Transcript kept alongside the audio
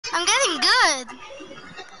I'm getting good.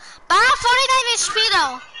 But I have 49 HP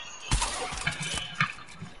though.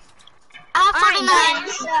 I have 49.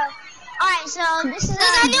 Alright, so this is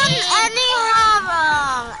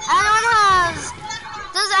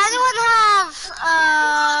Does anyone have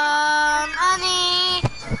any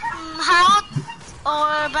health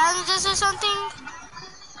or bandages or something?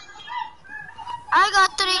 I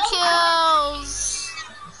got 3 kills.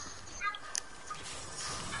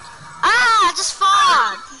 I just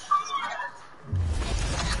fought.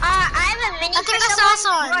 I have a mini. I think I saw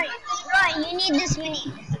someone. Roy, you need this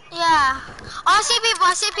mini. Yeah. Oh, I see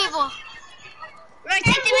people. Roy,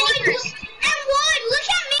 take the mini first. And Lloyd, look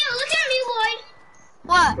at me, Lloyd.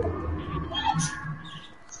 What?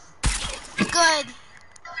 Good.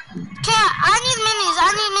 Okay, I need minis.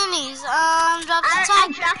 Drop the top.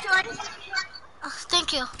 I dropped one. Oh,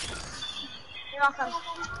 thank you. You're welcome.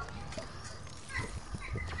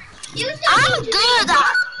 I'm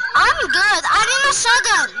good. I need a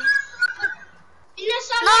shotgun.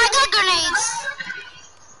 No, I got grenades.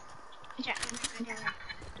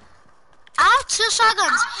 I have 2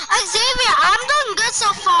 shotguns. Xavier, I'm doing good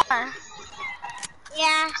so far.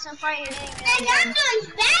 Yeah, so far you're doing good. And I'm doing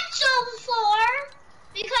bad so far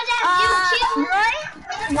because you killed Roy.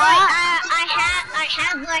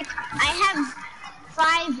 I have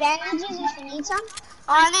 5 bandages if you need some.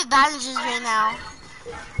 Oh, I need bandages right now.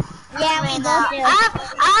 Yeah, we both do.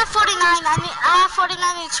 I have 49. I have 49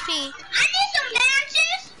 HP. I need some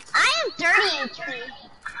bandages. I have 30 HP.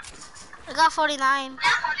 I got 49. I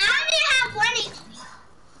only have 1 HP.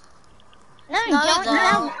 No, you don't. You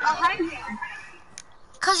have 100.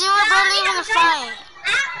 Cause you were barely even in a fight. I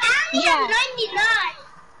only have 99.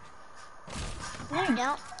 No, you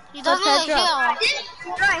don't. You don't need a heal.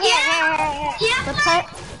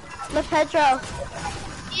 Look, Pedro.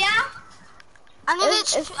 Yeah.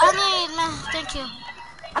 Thank you.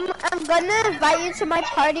 I'm gonna invite you to my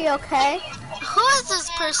party, okay? Who is this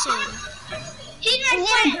person? He's my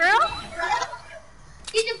friend. Girl?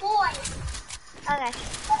 He's a boy. Okay.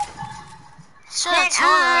 Should have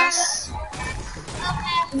told us.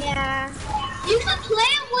 Okay. Yeah. You can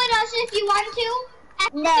play with us if you want to.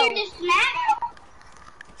 After this match.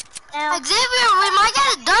 No. Xavier, we might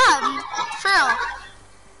get it done. For real.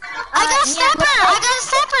 I got a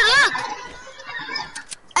sniper, look.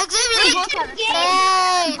 Xavier,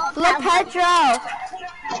 hey, look, Pedro.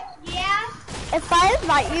 Yeah? If I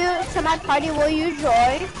invite you to my party, will you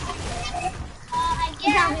join? I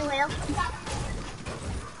probably will.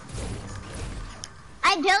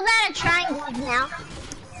 I build out a triangle now.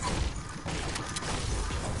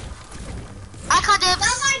 I caught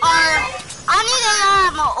dips. I need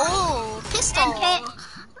ammo. Oh, pistol. Okay.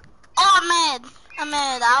 Oh, I'm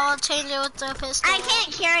mad. I will change it with the pistol. I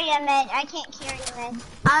can't carry a med. I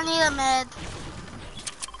need a med.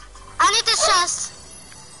 I need the chest.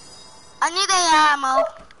 I need the ammo.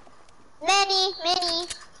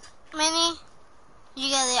 Mini. You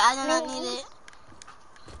get it. I do not need it.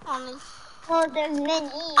 Well, there's many.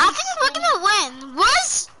 I think we're gonna win.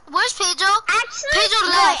 Where's Pedro? Pedro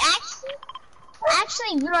left.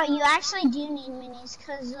 Actually, bro, you actually do need minis,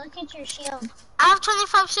 because look at your shield. I have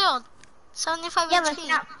 25 shield. 75 yeah, HP. But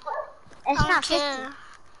it's not 50.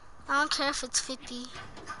 I don't care if it's 50.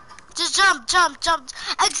 Just jump.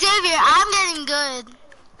 Xavier, I'm getting good.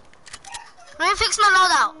 Let me fix my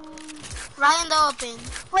loadout. Right in the open.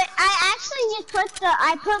 Wait, I actually just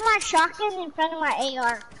put my shotgun in front of my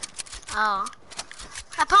AR. Oh.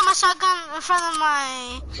 I put my shotgun in front of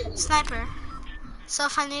my sniper. So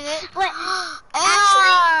if I need it. Wait.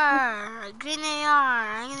 AR! Green AR.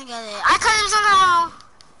 I'm gonna get it. I cut him somehow.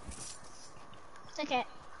 It's okay.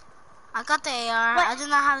 I got the AR. I do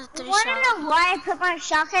not have the 3 shot. You wanna know why I put my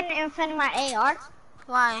shotgun in front of my AR?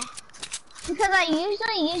 Why? Because I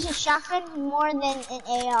usually use a shotgun more than an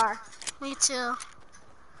AR. Me too.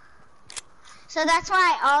 So that's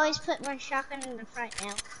why I always put my shotgun in the front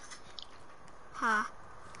now. Huh.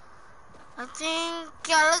 I think,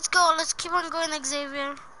 yeah, let's go. Let's keep on going,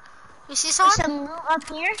 Xavier. You see someone? There's some loot up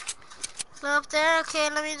here. Look up there. Okay,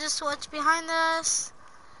 let me just watch behind us.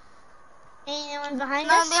 Ain't no one behind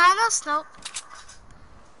us? No one behind us? Nope.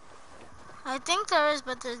 I think there is,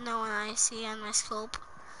 but there's no one I see on my scope.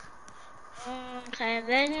 Okay,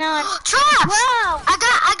 there's no one. Traps! Whoa! I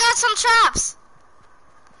got some traps.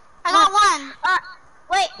 I got one.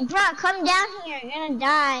 Wait, bro, come down here. You're gonna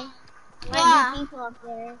die. Yeah. People up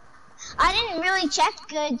there. I didn't really check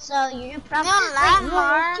good, so you're probably. No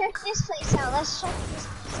landmark. Let's check this place out. Let's check this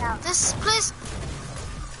place out. This place.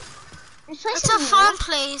 This place It's a fun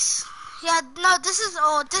place. Yeah, no, this is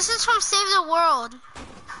from Save the World.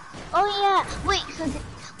 Oh yeah. Wait,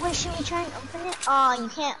 Wait, should we try and open it? Oh, you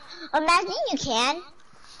can't. Imagine you can.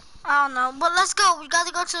 I don't know, but let's go. We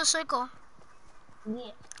gotta go to the circle. Yeah.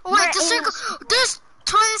 Wait, We're the in circle. the- There's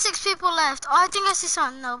 26 people left. Oh, I think I see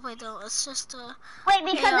something. No, wait, no, it's just Wait,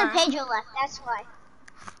 because AR. of Pedro left. That's why.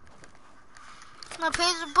 No,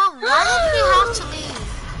 Pedro, but why did he have to leave?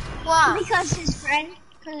 What? Because his friend.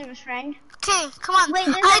 Because of his friend. Okay, come on. Wait,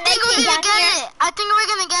 there's I a think we're medkit gonna down get here. it. I think we're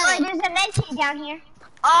gonna get Wait, it. there's a medkit down here.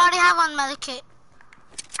 I already have one medikit.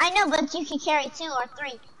 I know, but you can carry 2 or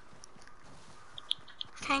 3.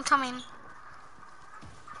 Okay, coming.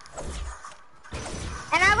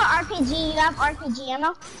 And I have an RPG. You have RPG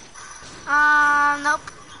ammo? Nope.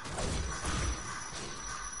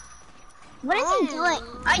 What is he doing?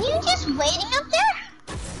 Are you just waiting up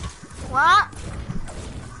there? What?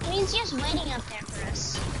 He's just waiting up there for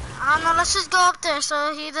us. I don't know. Let's just go up there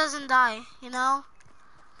so he doesn't die. You know?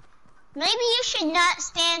 Maybe you should not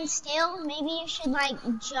stand still. Maybe you should like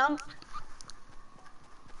jump.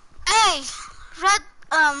 Hey,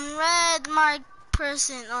 red mark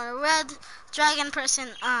person or red dragon person.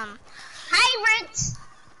 Hybrids.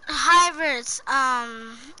 Hybrids.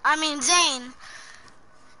 I mean Zane.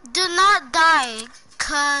 Do not die,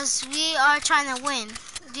 cause we are trying to win.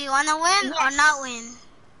 Do you wanna win or Yes. not win?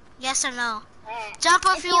 Yes or no? Jump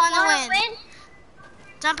up if you wanna win.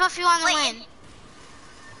 Jump up if you wanna win.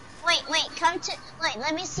 Wait, wait,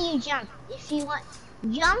 let me see you jump. If you want,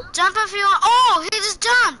 jump. Jump if you want. Oh, he just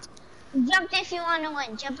jumped. Jump if you want to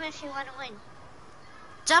win. Jump if you want to win.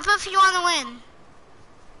 Jump if you wanna win.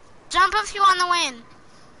 Jump if you wanna win.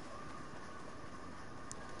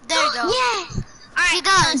 There you go. Yes! Alright, He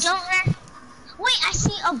does. so don't run. Wait, I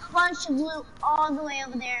see a bunch of loot all the way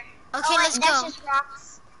over there. Okay, oh, wait, let's that's go. just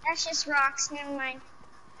rocks. That's just rocks, never mind.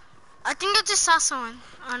 I think I just saw someone.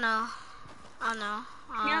 Oh no. Oh no.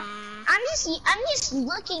 No, I'm just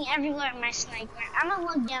looking everywhere at my sniper. I'm gonna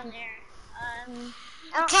look down there. I don't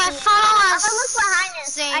Okay, see follow anyone. us. I'm gonna look behind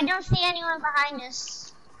us. Zane. I don't see anyone behind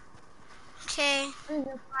us. Okay. There's a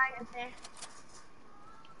fire up there.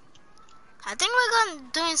 I think we're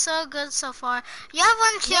doing so good so far. You have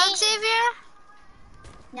 1 kill, Zane. Xavier?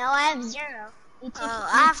 No, I have 0. You took, Oh, you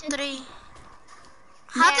I have took- 3.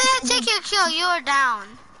 How Yeah, did I take your kill? You were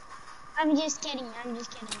down. I'm just kidding.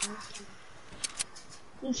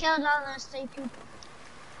 You killed all those 3 people.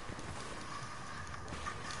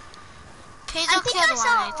 Pedro I think killed I one, saw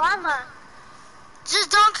I a think. llama.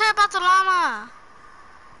 Just don't care about the llama.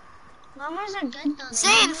 Llamas are good though.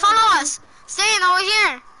 Zane, follow us. Zane, over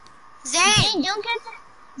here. Zane. Zane, don't get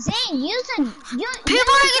the. Zane, use the.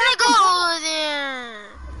 People are gonna go over there.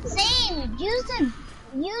 Zane, use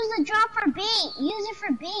the drop for bait. Use it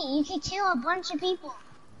for bait. You can kill a bunch of people.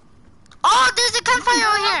 Oh, there's a campfire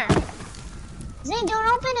over here. Zane, don't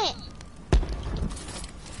open it.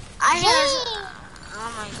 I hear. Zane.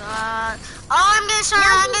 Oh my god. Oh, I'm getting shot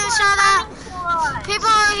at. I'm getting shot at. People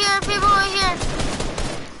are here. People are here.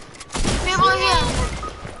 People are here.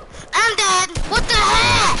 I'm dead. What the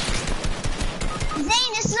heck?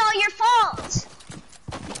 Zane, this is all your fault.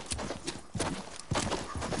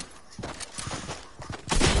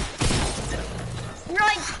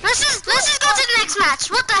 Let's just go to the next match.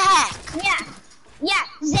 What the heck? Yeah,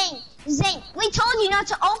 Zane, we told you not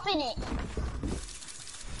to open it.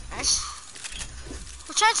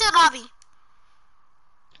 We'll try to the lobby.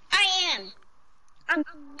 I am. I'm mad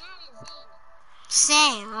at Zane.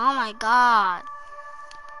 Same. Oh my god.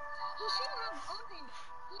 He shouldn't have opened it.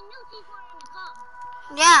 He knew people were gonna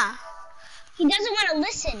come. Yeah. He doesn't want to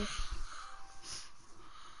listen.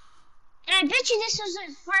 And I bet you this was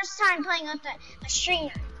his first time playing with a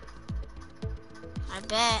streamer. I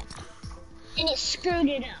bet. And it screwed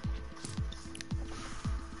it up.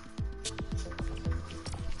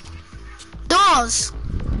 Dolls.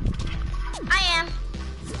 I am.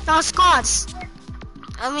 No, squads.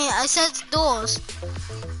 I mean, I said duels.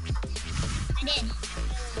 I did.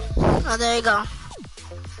 Oh, there you go.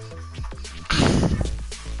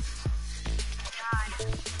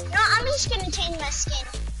 No, I'm just gonna change my skin.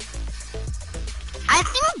 I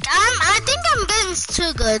think I'm getting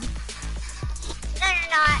too good. No,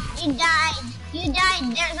 you're not. You died. You died.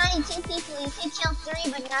 There's only 2 people. You could kill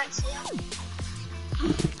 3, but not 2.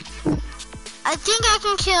 I think I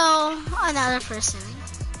can kill another person.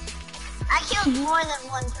 I killed more than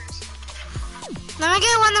 1 person. Let me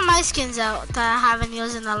get one of my skins out that I haven't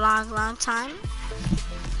used in a long time.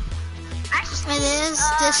 Actually, It is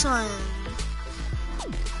this one.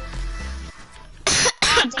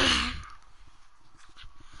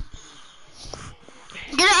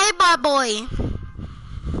 Get an A-bar boy.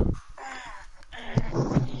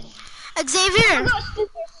 Xavier.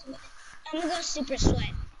 I'm gonna go super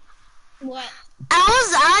sweat. What?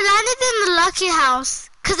 I landed in the lucky house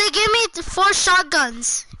because they gave me 4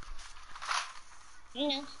 shotguns. You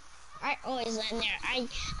know, I always land there.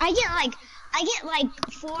 I get like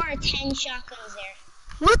 4 or 10 shotguns there.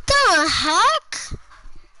 What the heck?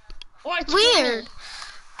 Or 20. Weird.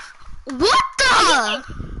 What the?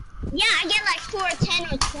 I get like 4 or 10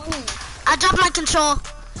 or 20. I dropped my control.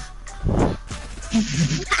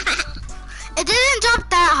 It didn't drop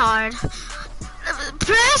that hard.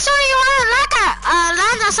 Pretty sure you want to land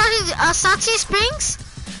at Sachi Springs?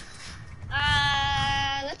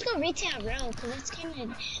 Let's go retail road, cause it's kind of.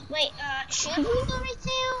 Wait, should we go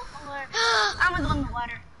retail or? I'm gonna go in the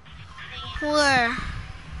water. Where?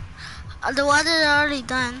 The water's already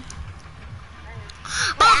done.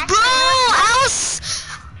 But Wait, bro, I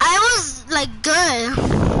was like good.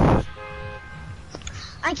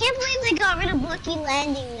 I can't believe they got rid of Lucky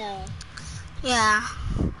Landing though. Yeah.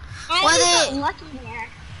 I got lucky there.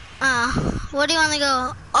 Where do you want to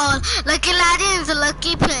go? Oh, Lucky Landing is a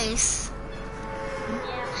lucky place.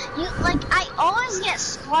 Yeah. I always get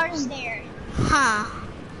scars there. Huh.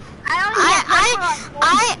 I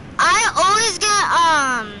always get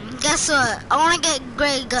guess what? I want to get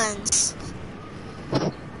gray guns.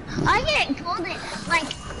 I get golden.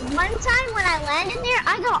 Like one time when I landed there,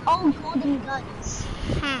 I got all golden guns.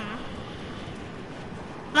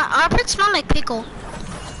 My armpit smell like pickle.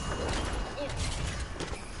 Ew.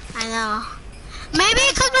 I know. Maybe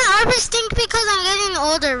because my armpits stink because I'm getting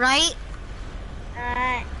older, right?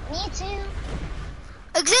 Me too.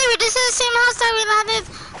 Xavier, this is the same house that we landed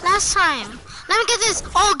last time. Let me get this.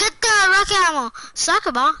 Oh, get the rocket ammo.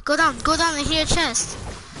 Soccer ball. Go down and hear chest.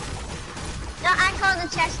 No, I call the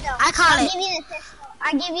chest though. I'll give you the pistol.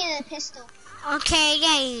 I give you the pistol. Okay,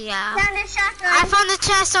 yeah. Found a shotgun. I found the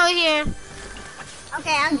chest over here.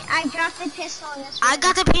 Okay, I dropped the pistol in this room. I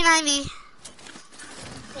got the P90.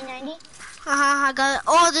 P90? I got it.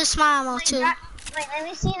 Oh, there's my ammo too. Wait, let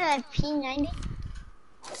me see the P90.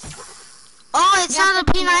 Oh, it's not a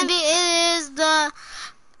P90. It is the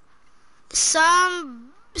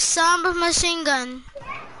submachine gun.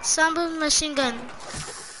 Submachine gun.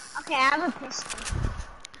 Okay, I have a pistol.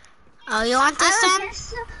 Oh, you want this then?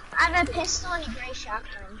 I have a pistol and a gray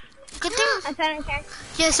shotgun. Good thing. I found a character.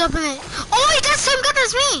 Yes, open it. Oh, you got the same gun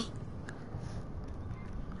as me.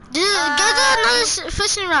 Dude, get another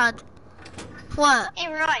fishing rod. What? Hey,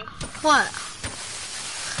 Roy. What?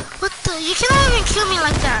 What the? You cannot even kill me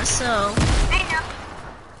like that, so. I know.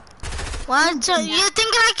 What? So, you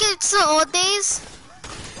think like it's the old days?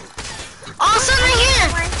 Oh, someone here!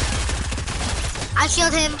 I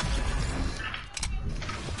killed him.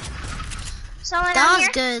 Someone That out was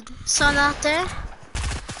here? good. Someone out there.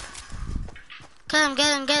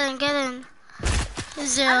 Get him.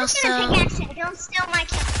 Zero, I'm just gonna pickaxe him. Don't steal my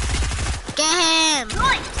kill. Get him.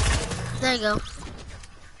 Roy! There you go.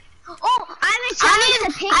 Oh, I have a challenge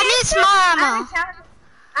to pickaxe I need small ammo.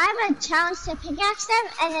 I have a challenge to pickaxe them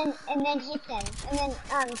and then hit them and then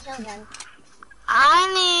kill them. Oh,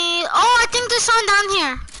 I think there's someone down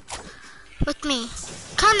here with me.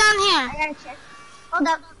 Come down here. I gotta check. Hold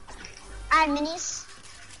up. I have minis.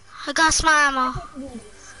 I got small ammo.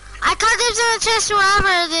 I got dibs in the chest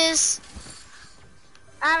wherever it is.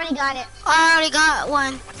 I already got it. I already got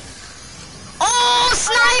one. Oh,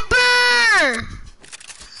 sniper!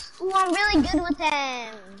 Ooh, I'm really good with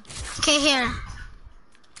them. Okay, here.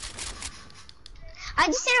 I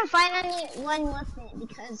just didn't find anyone with it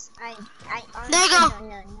because I honestly There you go. don't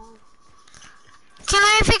know. Can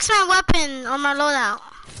I fix my weapon or my loadout?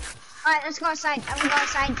 Alright, let's go outside. I'm gonna go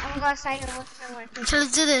outside and look for more people. So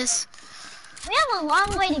let's do this. We have a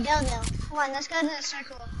long way to go though. Come on, let's go to the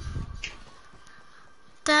circle.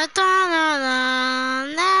 Da, da, da, da,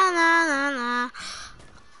 na, na, na, na.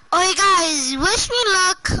 Oh, you guys, wish me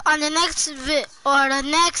luck on the next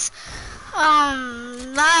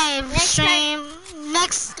live stream.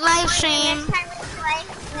 Next live stream. Next time we play.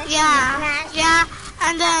 Yeah,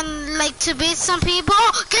 and then like to beat some people.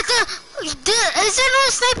 Get is there no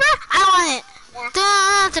sniper? I want it. Yeah.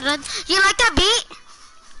 Da, da, da. You like that beat?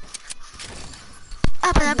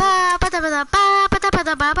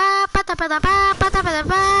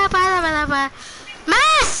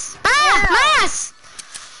 Mass! Mass!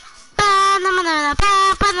 Do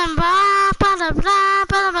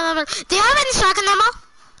you have any shotgun ammo?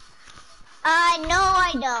 No,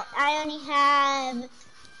 I don't. I only have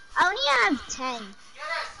 10. Man,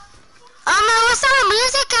 what's that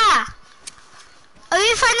music? If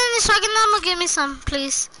you find any shotgun ammo, give me some,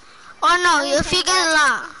 please. Or no, if you get a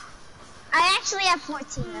lot. I actually have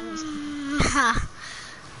 14.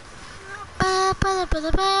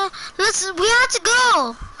 We have to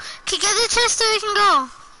go. Can you get the chest so we can go?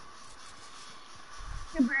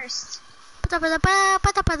 to burst. Okay, that's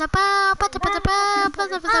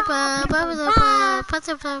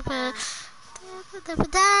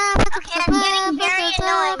getting very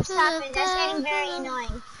annoying. Stop it. That's getting very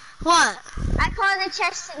annoying. What? I call the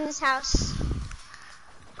chest in this house.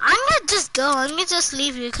 I'm gonna just go. I'm gonna just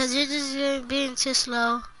leave you because you're just being too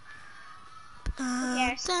slow.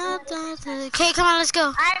 Okay, come on, let's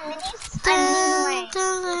go. I have minis. I'm losing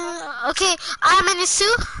Okay, I'm minis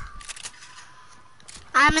too.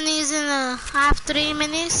 I'm minis I have 3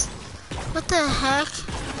 minis. What the heck?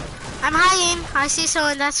 I'm hiding. I see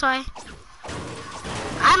someone, that's why.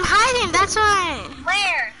 I'm hiding, that's why.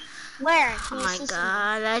 Where? Where? Oh my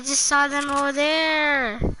god, I just saw them over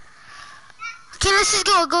there. Okay, let's just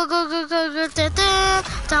go. Go.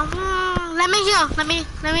 Let me heal. Let me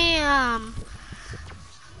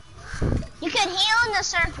You can heal in the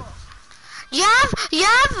circle. You have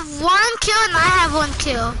 1 kill and I have 1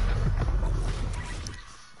 kill.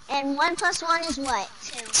 And 1 plus 1 is what?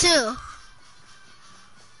 2.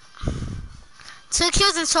 2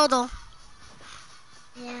 kills in total.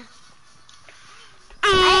 Yeah.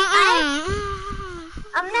 I'm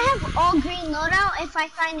gonna have all green loadout if I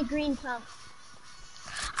find a green pump.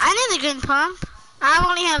 I need a green pump. I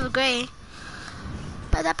only have a gray.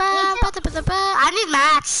 I need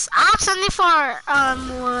mats. I have 74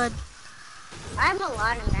 wood. I have a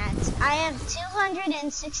lot of mats. I have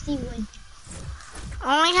 260 wood.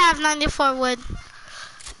 I only have 94 wood.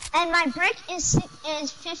 And my brick is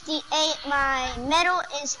 58. My metal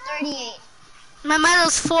is 38. My metal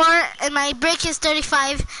is 4 and my brick is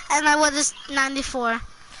 35 and my wood is 94.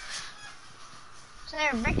 So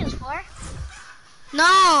your brick is 4?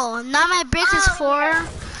 No, not my brick is 4. Yeah.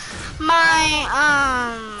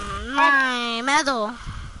 My metal.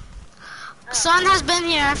 Someone has been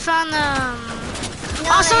here. I found No,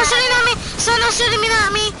 oh, someone's shooting at me. Someone's shooting at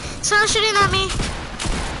me. Someone's shooting at me.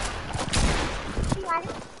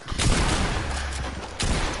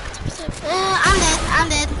 I'm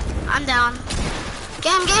dead. I'm down.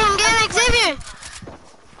 Get him, Xavier.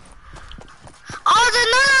 Oh,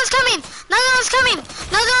 another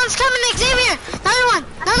one's coming, Xavier. Another one.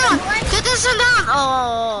 Get this one down.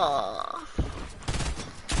 Oh.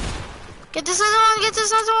 Get this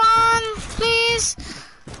other one, please.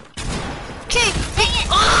 Okay.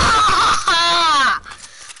 Oh.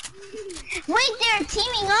 Wait, they're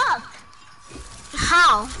teaming up.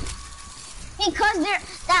 How? Because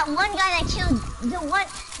that one guy that killed the one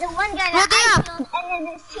guy that I killed, and then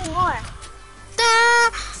there's 2 more.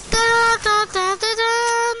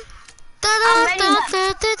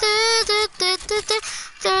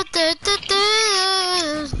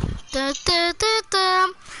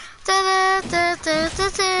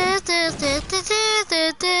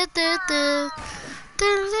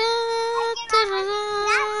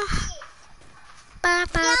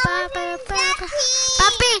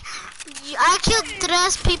 Papi, I killed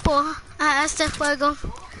 3 people at este fuego.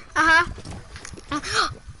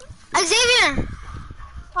 Xavier!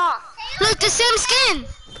 Oh. Look, the same skin!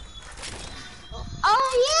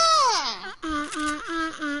 Oh yeah!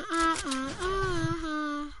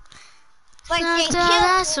 Like they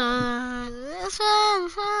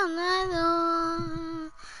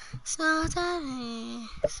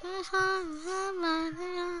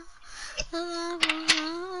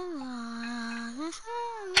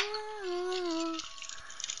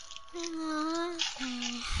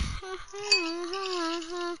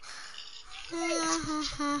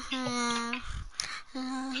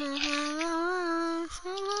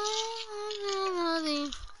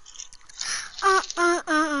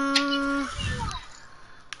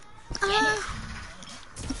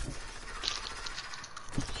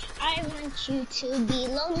I want you to be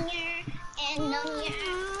lonelier and lonelier and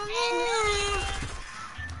lonelier.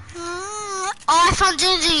 Oh, I found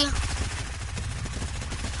Gingy.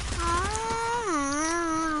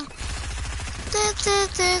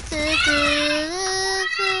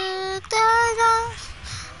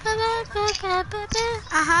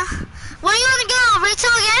 Where you wanna go?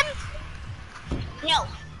 Rachel again? No.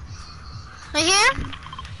 Right here?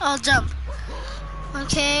 Oh, jump.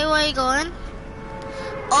 Okay, where are you going?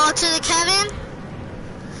 Oh, to the cabin?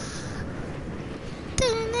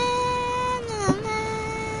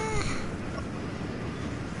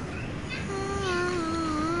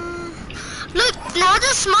 Look, now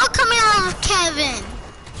there's smoke coming out of the cabin.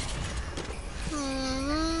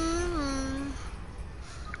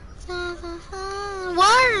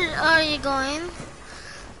 Where are you going?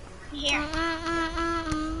 Here.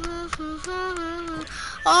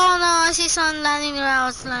 Oh no, I see someone landing where I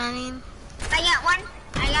was landing. I got one.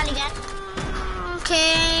 I got again.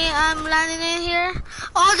 Okay, I'm landing in here.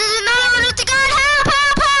 Oh, there's another one with the gun. Help!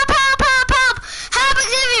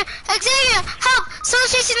 Xavier, help!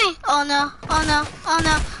 Someone's chasing me! Oh no, oh no, oh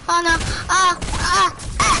no, oh no,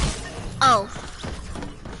 oh.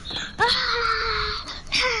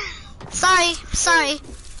 Sorry.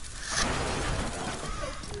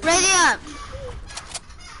 Ready up.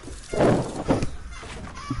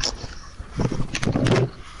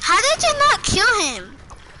 How did you not kill him?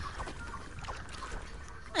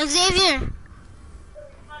 Xavier.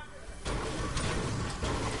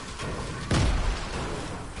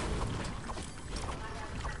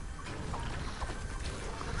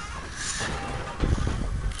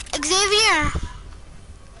 Xavier!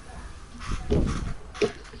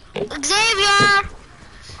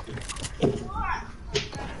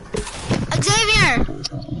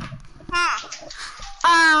 Huh.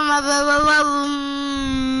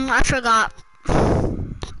 I forgot.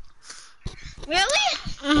 Really?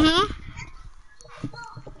 Mm-hmm.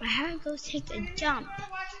 I have to go take a jump.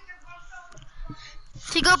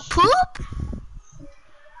 To go poop?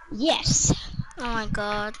 Yes. Oh my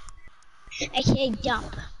god. I say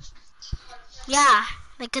jump. Yeah,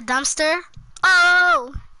 like a dumpster.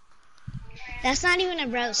 Oh! That's not even a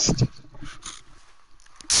roast.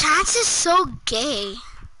 Chance is so gay.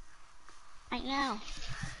 I know.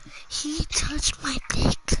 He touched my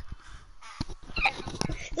dick.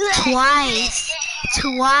 Twice.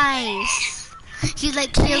 He was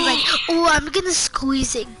like, oh, I'm gonna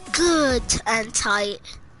squeeze it good and tight.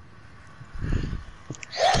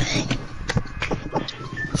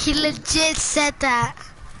 He legit said that.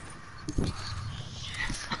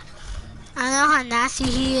 I know how nasty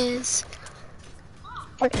he is.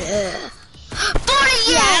 48!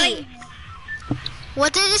 Yeah.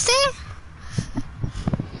 What did you say?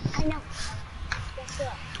 I know. Guess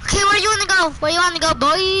what? Okay, where you wanna go,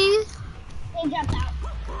 boy? They jumped out.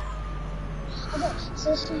 Okay, so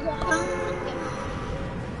this is what happened.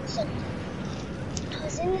 So, I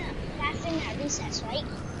was in the bathroom at recess, right?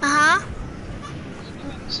 Uh-huh. And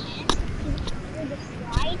then Chance, he went through the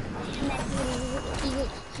slide, and then he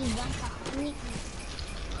went behind me.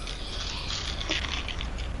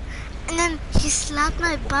 And then he slapped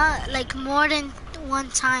my butt like more than one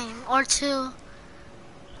time or two.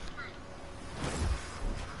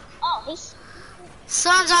 Oh, he's...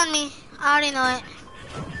 Someone's on me. I already know it.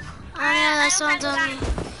 I already know that someone's on me.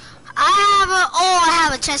 I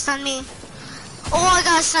have a chest on me. Oh, I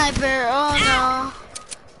got a sniper. Oh no.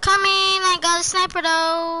 Coming, I got a sniper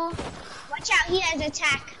though. Watch out, he has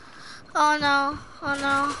attack. Oh no.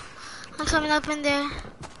 I'm coming up in there.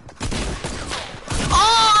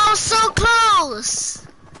 Oh, so close.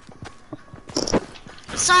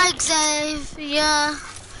 Sorry, Xavier.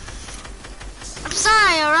 I'm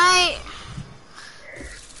sorry, alright?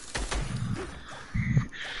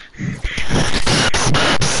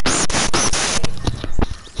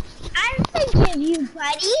 I forgive you,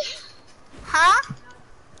 buddy. Huh?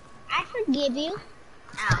 I forgive you.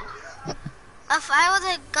 Ow. If I would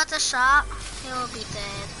have got the shot, he would be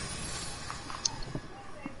dead.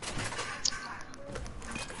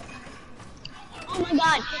 Oh my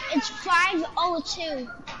god, it's 5:02.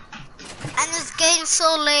 And it's getting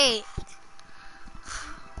so late.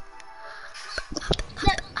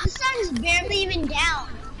 The sun's barely even down.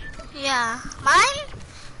 Yeah. Mine?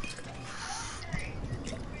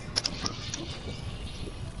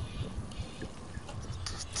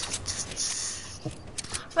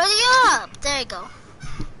 Ready up! There you go.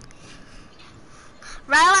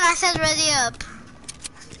 Right when I said ready up.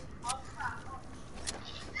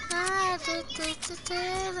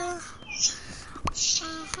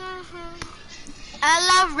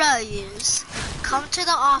 Ella Rose, come to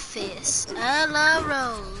the office. Ella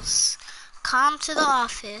Rose, come to the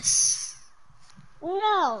office.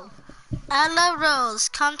 No. Ella Rose,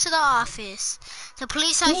 come to the office. The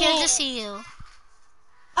police are here to see you.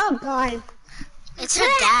 Oh god. It's her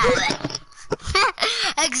dad.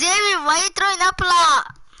 Xavier, why are you throwing up a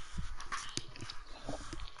lot?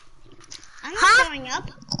 I'm not throwing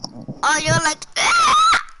up. Oh, you're like,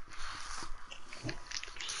 ah!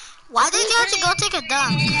 Why did you have to go take a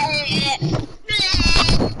dump?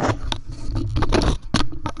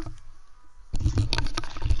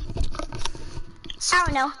 I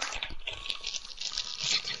don't know.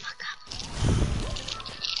 Shut the fuck up.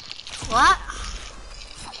 What?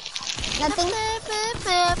 Nothing. Beep, beep,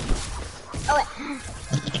 beep. Oh wait.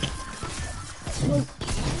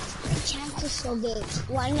 Chance is so big.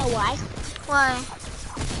 Wanna know why? Why?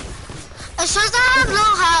 It shows that I have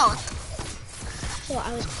low health. So I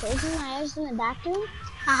was closing my eyes in the bathroom,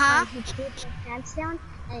 Uh-huh. and he chewed my pants down,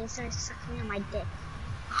 and he started sucking on my dick.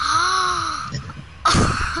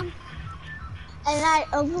 And I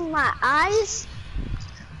opened my eyes,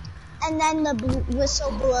 and then the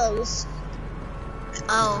whistle blows.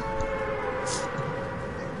 Oh.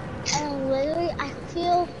 And literally, I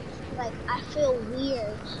feel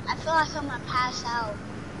weird. I feel like I'm gonna pass out.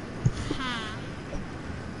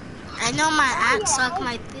 I know my Oh, aunt yeah. sucked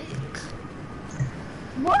my dick.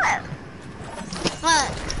 What?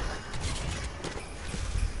 What?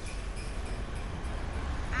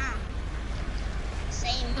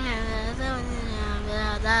 Same.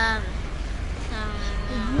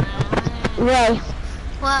 Ray,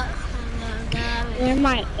 What? you're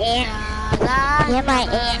my aunt. You're my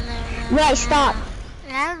aunt. Ray, stop.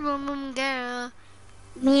 Girl.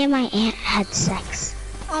 Me and my aunt had sex.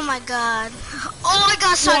 Oh my god. Oh, I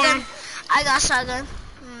got shotgun. Yeah. I got shotgun.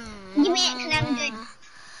 Give me it, cause I'm good.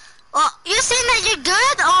 Oh, you saying that you're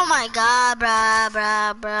good? Oh my god,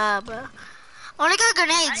 bruh. Only got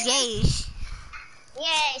grenades, yay.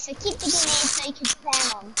 Yay, so keep the grenades so you can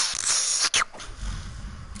spam them.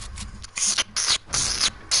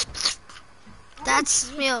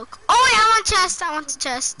 That's milk. Oh wait, I want the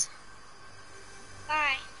chest.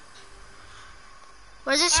 Alright.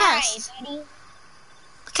 Where's the chest? Alright, buddy.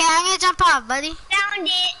 Okay, I'm gonna jump off, buddy. Found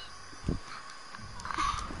it. I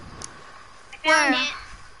found Where? it.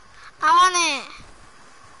 I want it.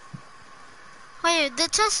 Wait, the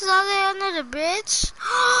chest is all there under the bridge?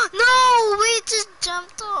 No, we just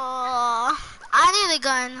jumped off. I need a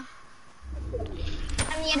gun.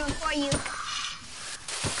 I'm getting it for you.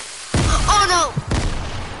 Oh no.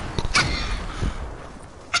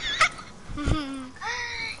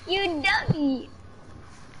 You dummy.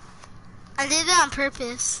 I did it on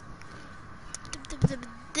purpose.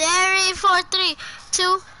 There, 4, 3,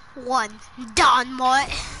 2, 1. Done, boy.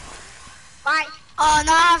 Bye. Oh,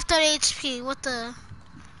 now I have 30 HP. What the?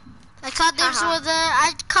 I caught dibs with the.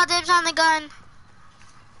 I caught dibs on the gun.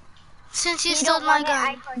 Since you stole my gun.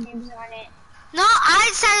 I caught dibs on it. No,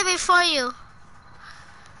 I said it before you.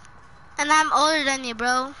 And I'm older than you,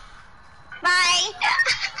 bro. Bye.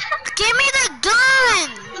 Give me the gun!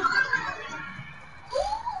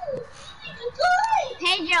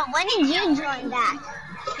 Pedro, when did you join back?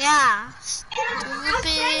 Yeah.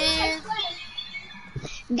 Stupid.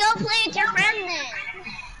 Go play with your friend then.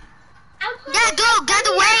 Yeah, go, get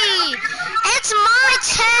away! It's my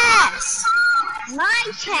chest! My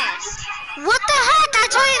chest. What the heck? I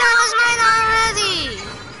told you that was mine already!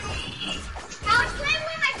 I was playing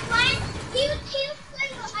with my friend. He was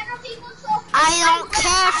playing with other people, so... I don't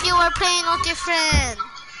care if you were playing with your friend.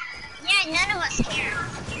 Yeah, none of us care.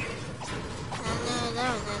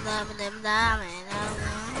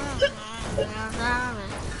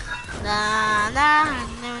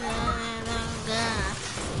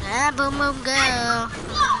 Boom boom girl.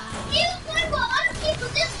 He was playing with other people,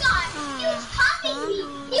 this guy. He was copying me.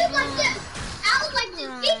 He was like this. I was like this.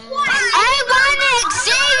 Be quiet. I want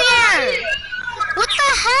Xavier! What the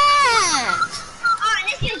heck? Oh,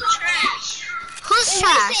 this is trash. Who's We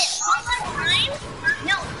trash? wasted all our time.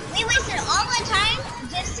 No, we wasted all our time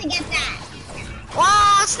just to get that.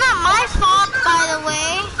 Well, it's not my fault, by the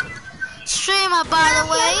way. Streamer, by the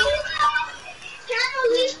way. Can I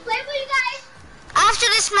at least play with you guys? After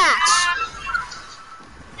this match.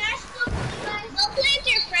 Go play with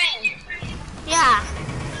your friend. Yeah.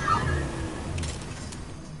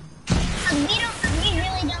 We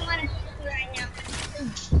really don't want to play with you right now.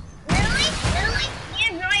 Literally, me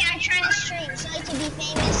and Roy are trying to stream so we can be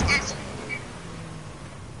famous as.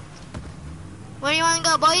 Where do you want to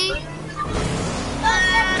go, boy?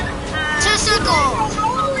 To circle.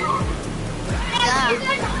 You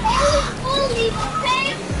guys are holy, okay?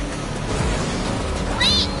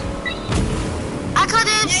 Wait. I caught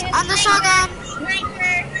dibs on the shotgun.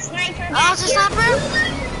 Sniper. Oh, it's a sniper?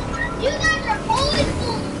 You guys are holy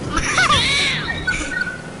fools. You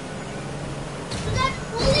guys are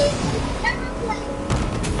holy fools. Never play.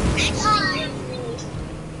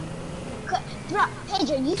 Bro,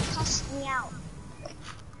 Pedro, you cussed me out.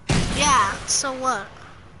 Yeah, so what?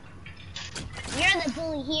 You're the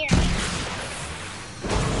bully here.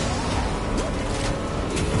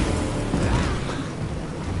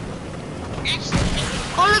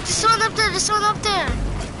 Oh, look, there's one up there. There's one up there.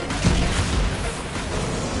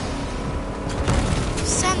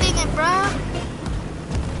 Sending it, bro.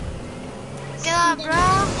 Get up, bro.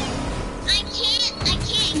 I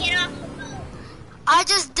can't get off the boat. I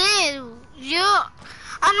just did.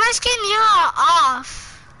 On my skin, you're off.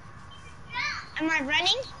 Am I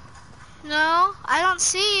running? No, I don't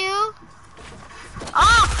see you.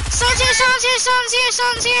 Oh,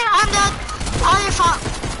 someone's here. I'm dead. All your fault.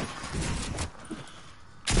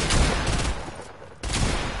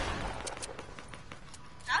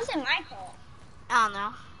 That wasn't my fault. I don't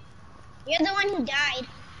know. You're the one who died.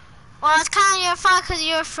 Well, it's kind of your fault because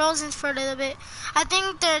you were frozen for a little bit. I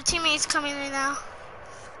think their teammates coming right now.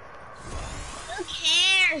 Who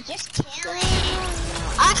cares? Just kill it.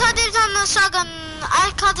 I caught this on the shotgun.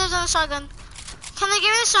 I caught this on the shotgun. Can they give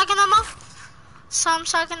me shotgun ammo? Some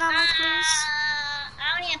shotgun ammo, please.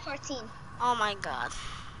 I only have 14. Oh my god.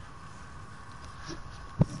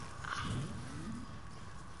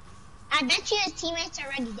 I bet you his teammates are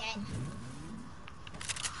already dead.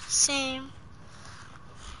 Same.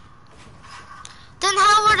 Then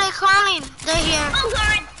how were they crawling? They're here. Oh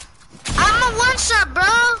god! I'm a one shot, bro.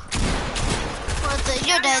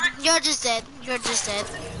 You're dead. You're just dead. You're just dead.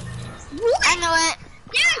 What? I know it.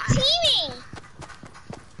 They're teaming.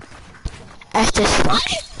 That's just Why luck.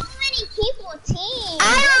 do so many people team?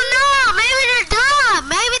 I don't know. Maybe they're dumb.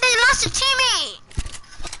 Maybe they lost a teammate.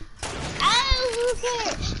 Oh, who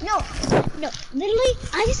cares? No. Literally,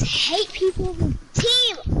 I just hate people who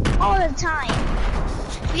team all the time.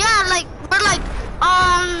 Yeah, like we're like,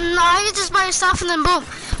 no, you just by yourself and then boom,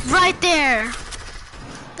 right there.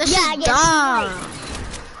 This Yeah, I is guess dumb.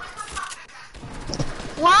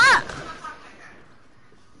 What?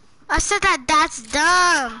 I said that's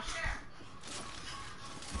dumb.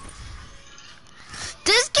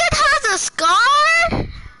 This kid has a scar?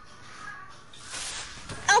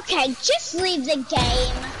 Okay, just leave the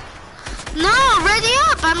game. No, ready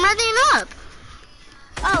up. I'm ready up.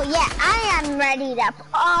 Oh yeah, I am readied up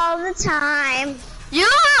all the time. You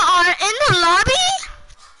are in the lobby?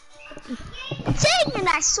 Dang, and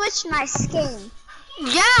I switched my skin.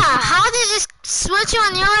 Yeah, how did you switch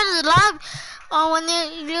on your lobby? Oh, when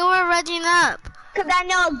you were readying up. Cause I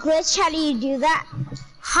know a glitch, how do you do that?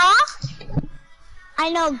 Huh? I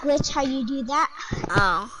know a glitch, how you do that.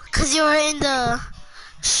 Oh, cause you were in the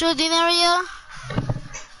shooting area.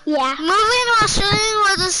 Yeah. Moving while shooting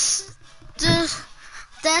with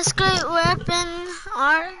that's great weapon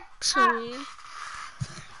archery.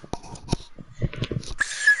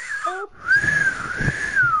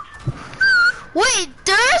 Wait,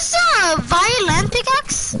 there's a violent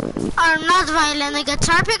pickaxe? Or not violent, a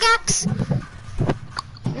guitar pickaxe?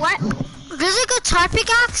 What? There's a guitar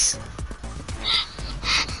pickaxe?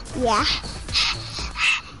 Yeah.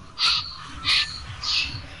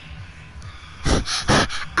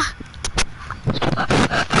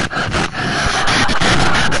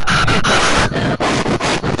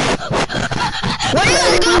 Where do you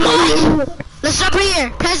guys go, boy? Let's stop right here,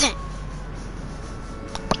 present.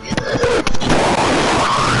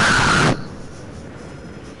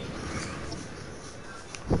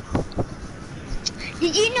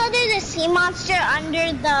 Did you know there's a sea monster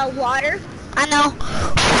under the water? I know.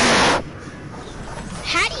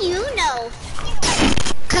 How do you know?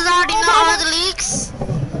 Cause I already know all the leaks.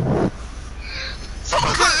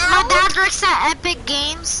 My dad works at Epic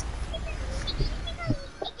Games.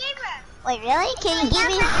 Wait, really? Can you give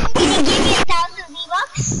me 1,000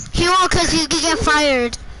 V-Bucks? He won't cause he's gonna get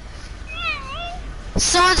fired.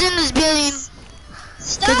 Someone's in this building.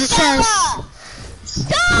 Stop There's a chest. Bella!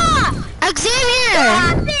 Stop! Xavier!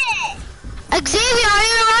 Stop it! Xavier, are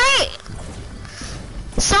you alright?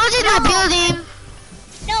 Someone's in that building.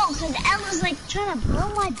 No, because Ella's like trying to blow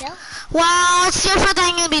my belt. Wow, it's your fault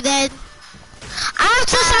I'm gonna be dead. I have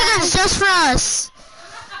 2 shotguns just for us.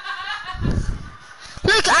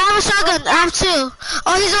 Look, I have a shotgun. I have 2.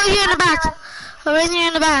 Oh, he's over here in the back. Oh, right here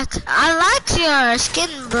in the back. I like your skin,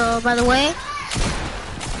 bro, by the way.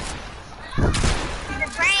 The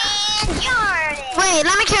brand Jordan. Wait,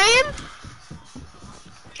 let me carry him.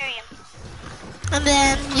 Carry him. And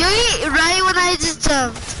then, you eat right when I just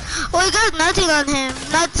jumped. Oh, you got nothing on him.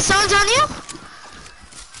 Not, someone's on you?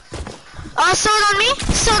 Oh, someone on me?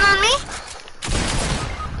 Someone on me?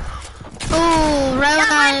 Oh, right when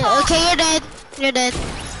I... Okay, you're dead. You're dead.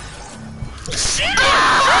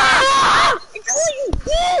 Ah! It's all you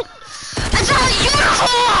did. It's all your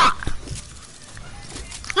fault!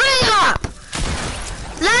 Ready up!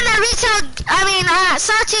 Lana, reach out.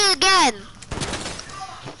 Search it again.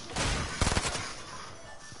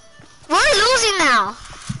 We're losing now.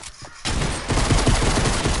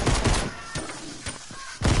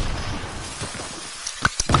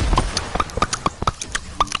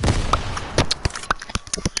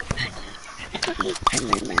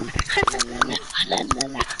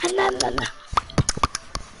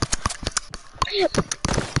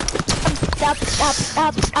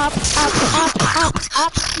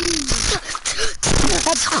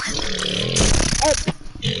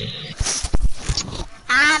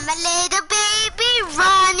 I'm a little baby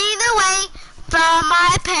running away from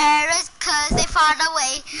my parents 'cause they far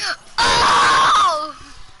away. Oh!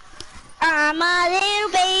 I'm a little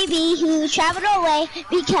baby who traveled away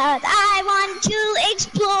because I want to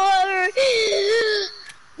explore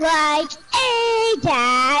like a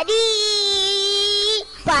daddy.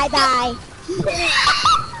 Bye bye.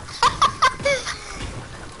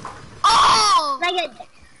 Oh! Like a,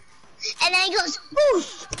 and then it goes poof.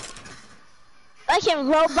 Like in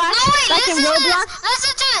Roblox. No, wait, like in listen to Roblox. this.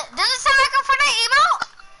 Listen to it. Does it sound like a Fortnite emote?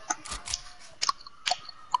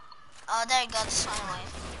 Oh, there you go. This one away.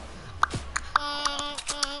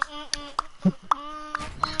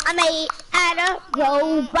 I made out of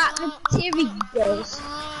robot materials.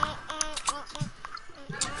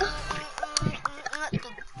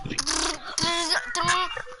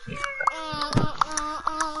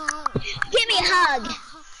 Give me a hug.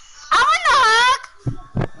 I want a hug.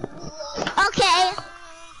 Okay.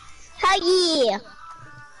 Huggy.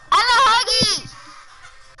 I love huggy.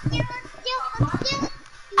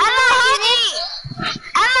 I love huggy.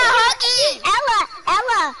 I love huggy.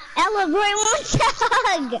 Ella, Roy wants a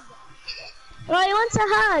hug. Roy wants a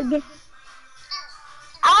hug.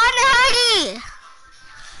 I want a huggy.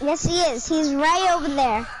 Yes, he is. He's right over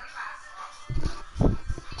there.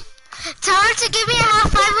 Tell her to give me a high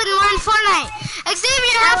five when we're in Fortnite.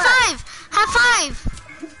 Xavier, high five. High five.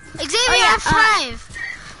 Xavier, high five.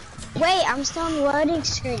 Wait, I'm still on the loading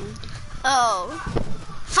screen. Oh.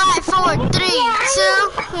 5, 4, 3,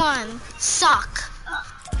 2, 1. Suck.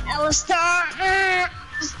 Ella, stop.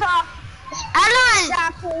 Stop. Ella.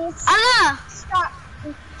 Stop, please. Ella. Stop.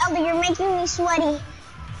 Ella, you're making me sweaty.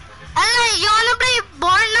 Ella, you wanna play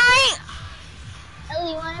Fortnite? Ella,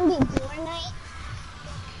 you wanna be born night?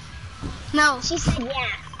 No. She said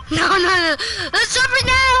yeah. No. Let's jump it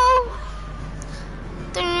now.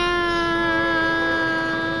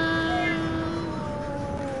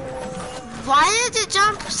 Why did you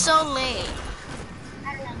jump so late? I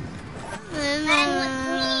don't know.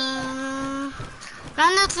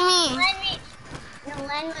 Run with me. Land me. No,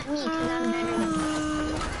 land with me, because I'm better than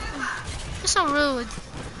you. You're so rude.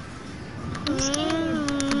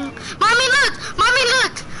 Mommy, look! Mommy,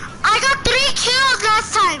 look! I got 3 kills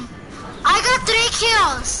last time. I got 3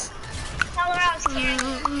 kills. Tell her I was carrying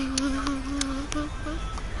you.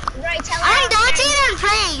 Right, tell her I'm dodging and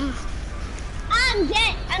playing. I'm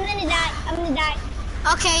dead. I'm gonna die.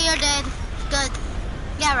 Okay, you're dead. Good.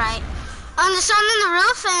 Yeah, right. I'm just on the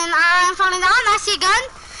roof and I'm falling down. I see a gun.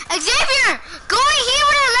 Xavier! Go in here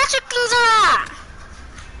where the electric things are at.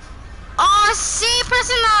 Oh, see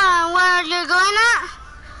person where you're going at?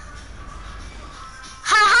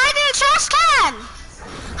 Hide in the trash can!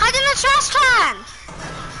 Hide in the trash can!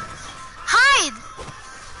 Hide!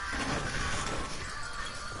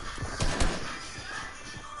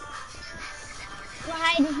 We're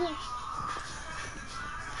hiding here.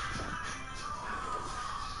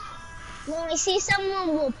 When we see someone,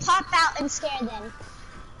 we'll pop out and scare them.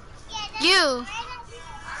 You!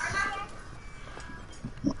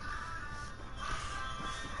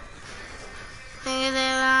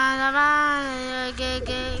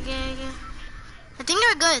 I think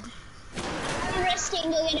you're good. I'm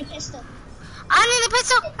risking. Go get a pistol. I need a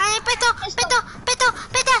pistol! I need a pistol!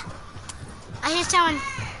 Pistol! I hear someone.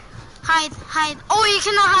 Hide. Oh, you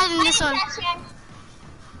cannot hide in this one.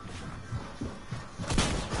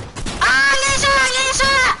 Ah, get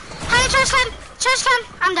shot! Hide, trash can!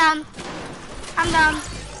 I'm down.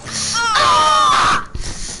 Oh!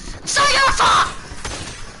 So your fault!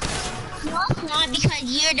 No, it's not, because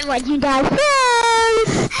you're the one who died first.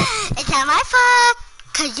 It's not my fault,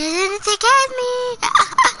 cause you didn't take care of me.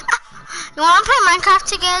 You wanna play Minecraft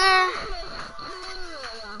together?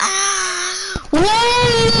 Wait.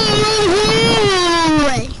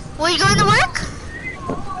 Were you going to work?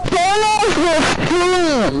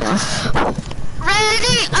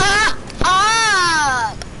 Ready up.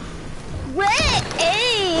 Wait.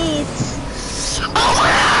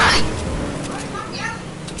 Alright.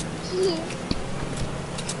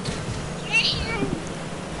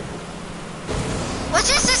 What's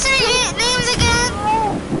your sister's names again?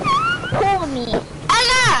 Pull me.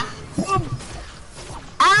 Ella.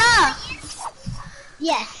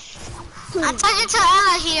 Yes. I'm talking to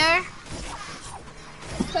Ella here.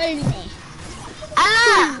 Pull me.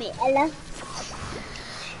 Ella. Pull me, Ella.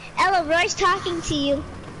 Ella, Roy's talking to you.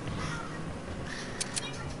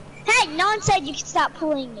 Hey, no one said you could stop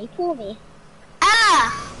pulling me. Pull me.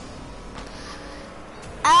 Ella.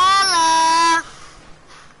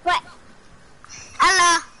 What?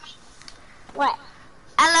 Ella. What?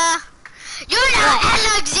 Ella. You're not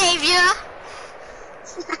Ella, Xavier.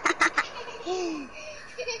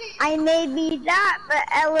 I may be that, but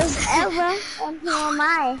Ella's Ella, and who am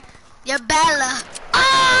I? You're Bella.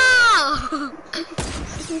 Oh!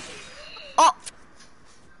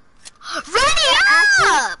 Ready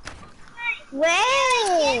up!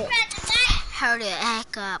 Wait. Hurry the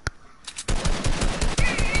heck up.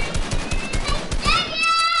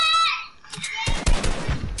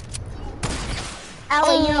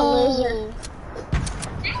 Ellie, you're a loser.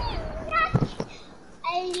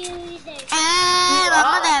 And I'm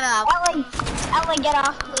gonna let up. Ellie, get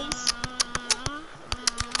off, please.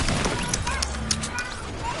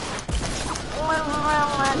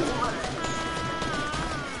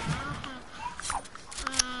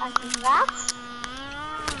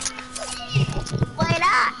 Wait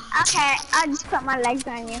up. Okay, I'll just put my legs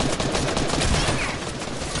on you.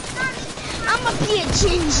 I'm a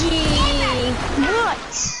Gingy. What?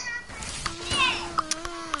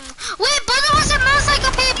 Wait, both of us are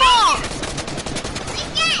motorcycle people!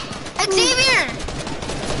 Xavier!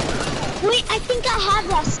 Wait, I think I have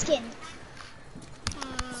that skin.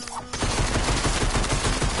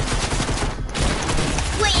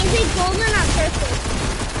 Wait, is it golden or purple?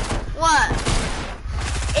 What?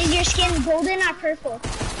 Is your skin golden or purple?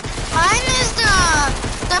 Mine is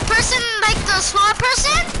the person, like the small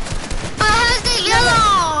person, but has the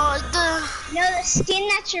yellow, No, the skin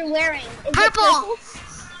that you're wearing. Is it purple.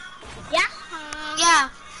 Yeah? Yeah.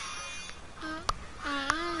 I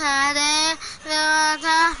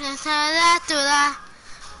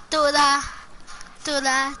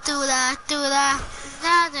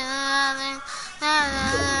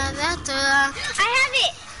have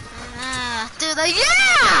it.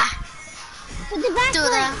 Yeah! Put the back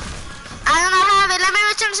one. I don't have it. Let me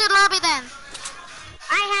return to the lobby then.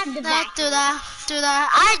 I have the back. I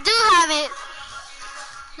do have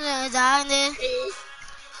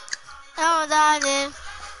it.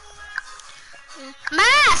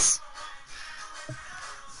 Mass!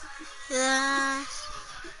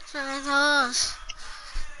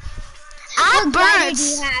 I have What glider do birds.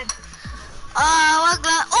 you have? What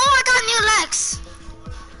glider? Oh, I got new legs.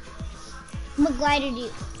 What glider do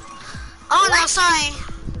you? Oh no, sorry.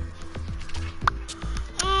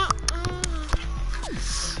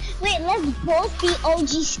 Wait, let's both be OG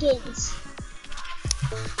skins.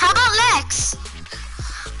 How about Lex?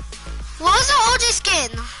 What was the OG skin?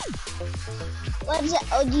 What's the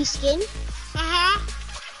OG skin?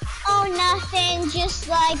 Oh, nothing. Just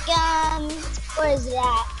like, what is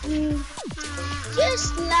that?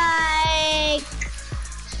 Just like,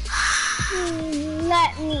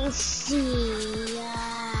 let me see.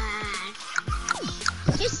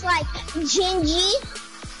 Just like Gingy.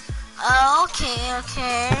 Oh, okay.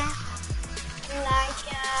 Like,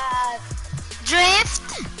 Drift.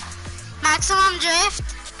 Maximum drift.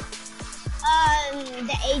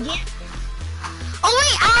 The agent. Oh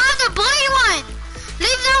wait, I have the boy one.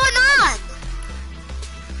 Leave that one on.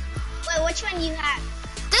 Wait, which one do you have?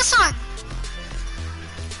 This one.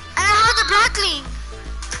 And I have the Blackley.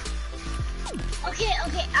 Okay. I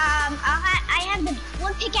have the,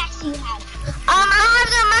 what pickaxe do you have? I have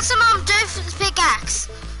the maximum drift pickaxe.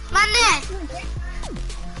 My neck.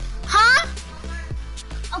 Huh?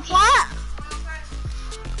 Okay. What?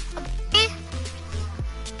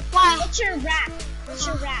 Why? What's your wrap?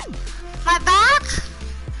 My back?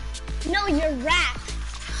 No, your wrap.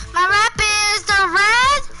 My wrap is the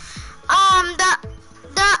red,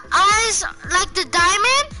 the eyes like the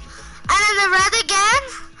diamond, and then the red again,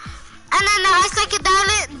 and then the eyes like a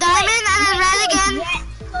diamond, and then red again.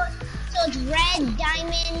 So it's red,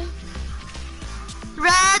 diamond.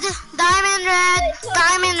 Red, diamond, red,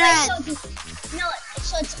 diamond, red.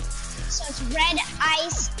 So it's red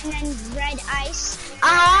ice and then red ice.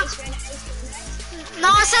 Uh-huh. Red ice. No,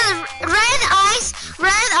 it says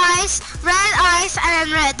red ice,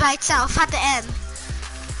 and then red by itself at the end.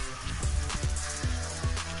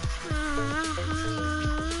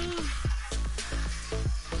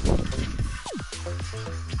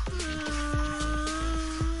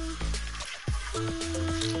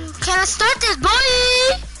 Can I start this, boy?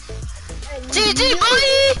 GG,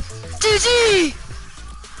 boy! GG!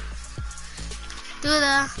 Do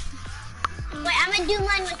the... Wait, I'm gonna do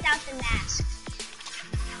mine without the mask.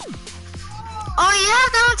 Oh, you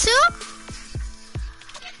have that one too?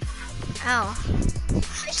 Oh. Or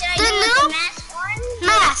should I The do it with new the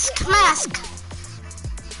mask on? mask.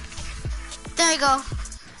 There you go.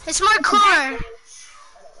 It's more cooler.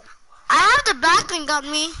 I have the black thing on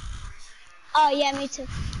me. Oh yeah, me too.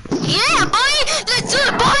 Yeah, boy! Let's do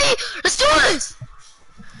it, boy! Let's do this!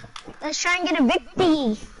 Let's try and get a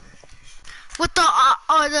victory. With the, I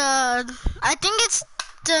think it's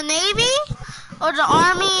the Navy, or the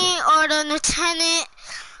Army, or the Lieutenant,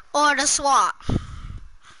 or the SWAT.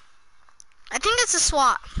 I think it's the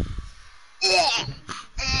SWAT. Wait,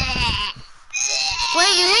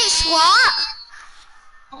 you hate SWAT?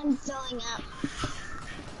 I'm filling up.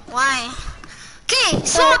 Why? Okay,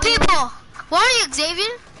 so people. What are you,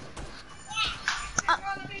 Xavier?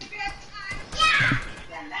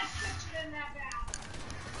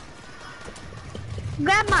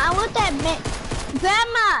 Grandma, I want that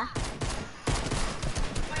Grandma!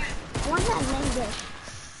 I want that mango.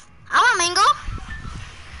 I want mango.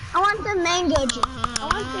 I want the mango drink. I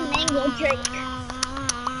want the mango drink.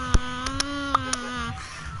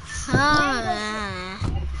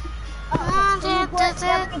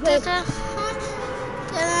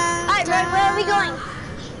 Alright, where are we going?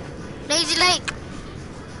 Lazy Lake.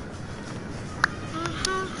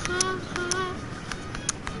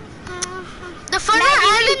 The Further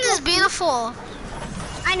Island is beautiful.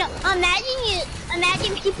 I know.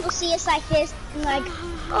 Imagine people see us like this and like,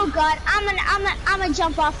 oh God, I'm gonna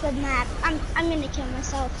jump off the map. I'm gonna kill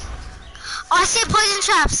myself. Oh, I see poison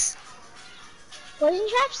traps. Poison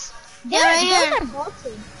traps? They're right here. Those are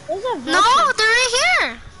vaulted. Those are vaulted. No, they're right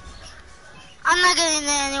here. I'm not getting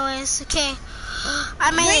there anyways. Okay.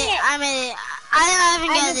 I made it. I didn't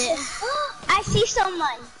even get it. I see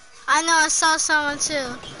someone. I know, I saw someone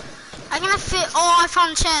too. I'm gonna fit. Oh, I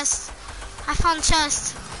found a chest. I found a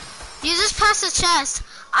chest. You just passed the chest.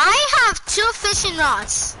 I have 2 fishing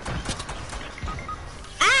rods.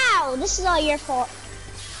 Ow! This is all your fault.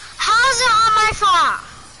 How is it all my fault?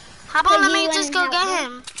 How about let me just go get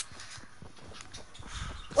him?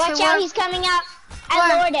 Watch out, he's coming up.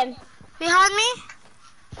 I lowered him. Behind me?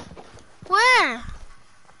 Where?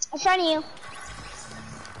 In front of you.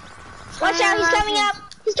 Watch out, he's coming up.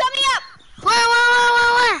 He's coming up. Where?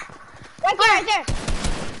 Right there.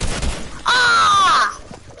 Ah!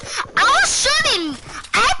 I was shooting.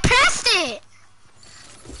 I pressed it.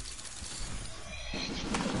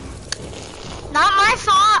 Not my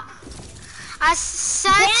fault. I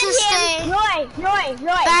said to stay. Roy.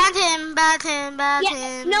 Ban him.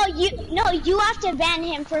 No, you have to ban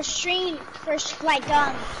him for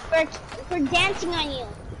for dancing on you.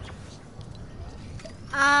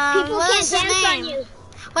 People what's can't his dance name? on you.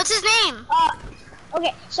 What's his name?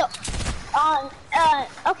 Okay, so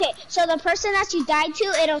so the person that you died to,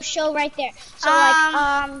 it'll show right there. So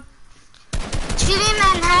cheating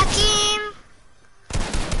and hacking.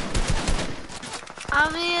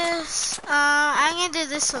 Obvious. I'm gonna do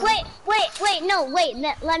this one. Wait.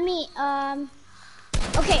 Let me.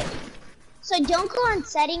 Okay. So don't go on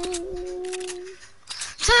settings.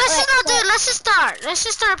 So let's just not do it. Let's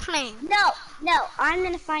just start playing. No. I'm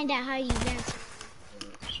gonna find out how you dance.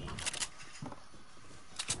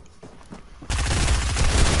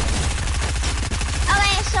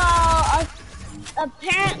 Okay, so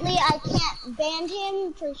apparently I can't ban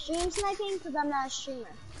him for stream sniping because I'm not a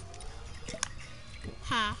streamer.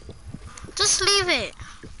 Huh. Just leave it.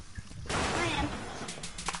 I am.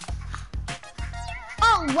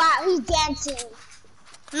 Oh wow, he's dancing.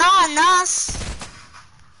 No, on us.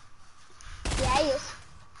 Yeah, he is.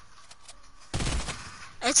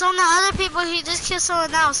 It's on the other people. He just killed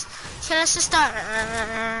someone else. So let's just start.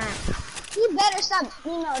 He better stop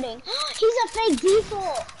emoting. He's a fake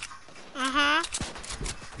default.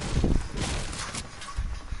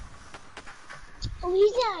 Oh,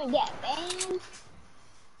 he's gonna get banned.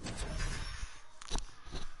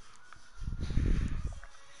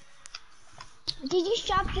 Did you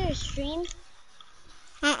stop your stream?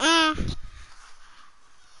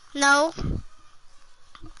 No.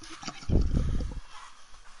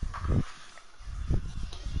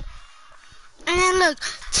 And then look,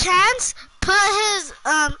 Chance put his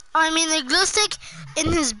the glue stick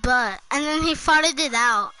in his butt, and then he farted it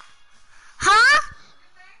out. Huh?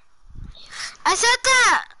 I said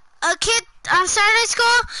that a kid on Saturday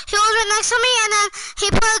school, he was right next to me, and then he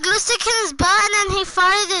put a glue stick in his butt, and then he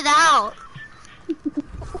farted it out.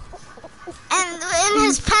 And in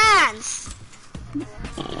his pants.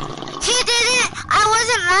 He didn't. I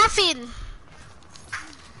wasn't laughing.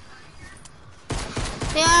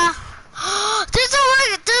 Yeah.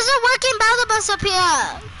 There's a working battle bus up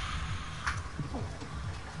here.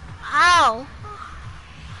 Ow.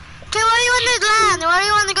 Okay, where do you want to land? Where do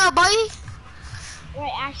you want to go, boy?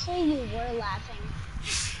 Wait, actually, you were laughing.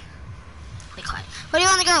 Be quiet. Where do you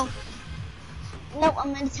want to go? Nope,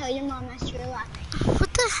 I'm gonna tell your mom that you're laughing.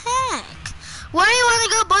 What the heck? Where do you want to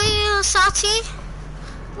go, boy, you salty?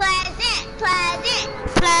 Pleasant.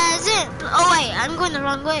 Oh wait, I'm going the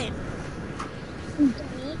wrong way.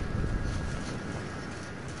 Dummy.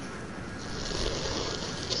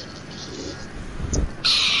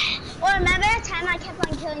 Well, remember the time I kept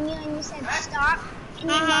on killing you and you said stop, and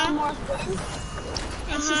your mom morphed in,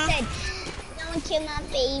 and she said, "Don't kill my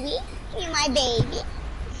baby. You're my baby."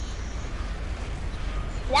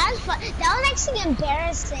 That was fun. That was actually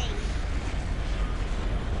embarrassing.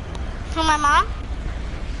 For my mom?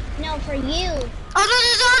 No, for you. Oh no,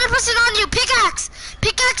 there's another person on you. Pickaxe!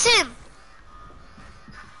 Pickaxe him!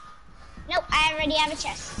 Nope, I already have a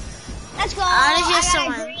chest. Let's go. I hear I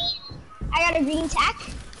someone. got a green tack.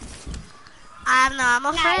 I have no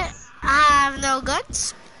ammo for it. I have no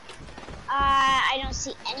guns. I don't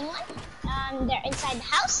see anyone. They're inside the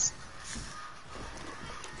house.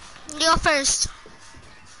 You go first.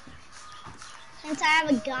 Since I have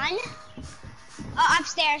a gun. Oh,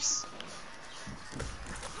 upstairs.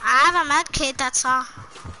 I have a med kit, that's all.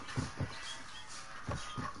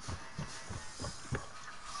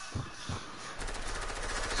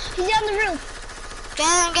 He's on the roof.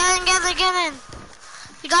 Get in, get in, get in, get in.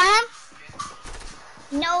 You got him?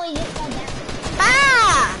 No, he just got down.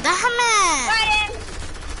 Ah, damn it. Got him.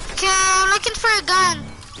 Okay, I'm looking for a gun.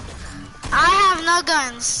 I have no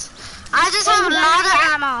guns. I just have a lot of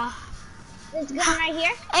ammo. This gun right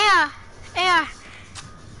here. Air.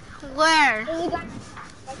 Where? There's a gun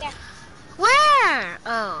right there. Where?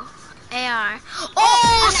 Oh, AR.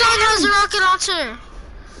 Oh, someone has a rocket launcher.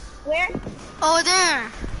 Where? Over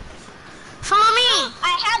there. Follow me. I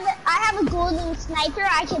have a golden sniper.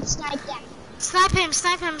 I can snipe them. Snipe him,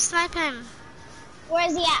 snipe him, snipe him. Where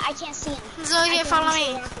is he at? I can't see him. He's over here, follow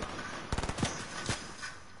me.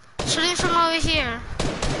 Shoot him from over here.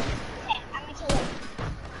 Okay, I'm gonna kill him.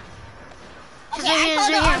 He's Okay, right here, I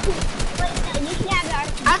he's right called the RP. Wait, no, you can have the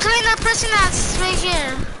RP. I'm killing that person that's right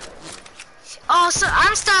here. Oh, so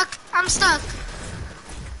I'm stuck. I'm stuck.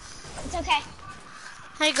 It's okay.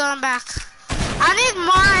 Hey, going back. I need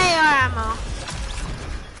more AR ammo.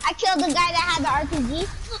 I killed the guy that had the RPG.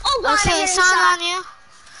 Oh god, Okay, I so shot. on you.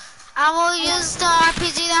 I will use the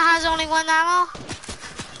RPG that has only one ammo.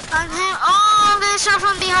 On him. Oh, I'm getting shot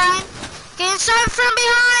from behind. Getting shot from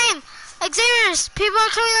behind. Xavier's, people are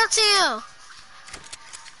coming up to you.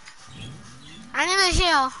 I need a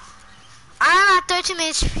heal. I'm at 13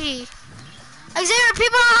 HP. Xavier,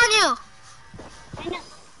 people are on you. I know.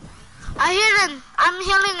 I hear them. I'm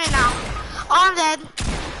healing right now. Oh, I'm dead.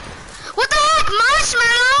 What the heck?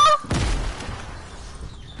 Marshmallow?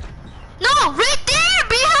 No, right there,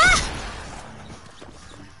 behind.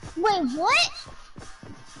 Wait, what?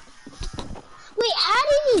 Wait, how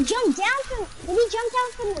did he jump down from? Did he jump down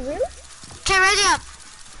from the roof? Okay, ready up.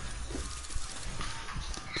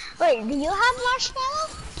 Wait, do you have marshmallow?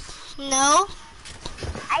 No.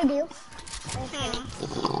 I do. Okay.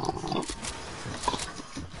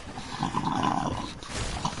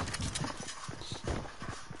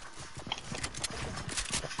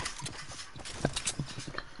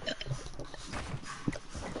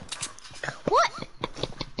 What?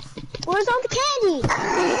 Where's all the candy?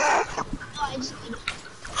 Oh, I just ate it.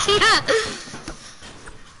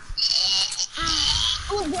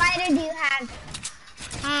 What glider do you have?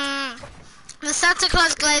 The Santa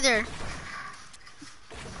Claus glider.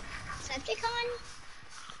 Decepticon?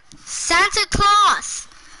 Santa Claus.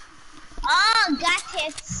 Oh, got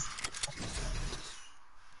it.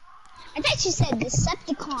 I thought you said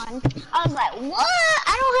Decepticon. I was like, what?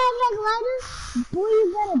 I don't have that glider. Boy, you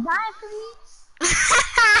better buy it for me.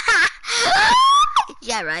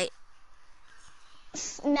 Yeah, right.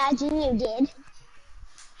 Imagine you did.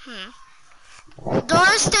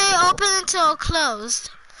 Doors stay open until closed.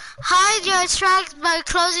 Hide your tracks by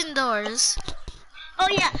closing doors. Oh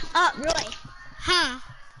yeah, Roy.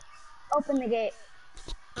 Open the gate.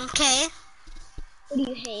 Okay. What do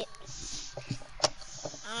you hate?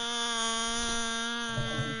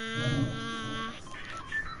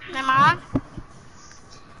 My mom?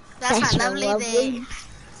 That's my lovely day.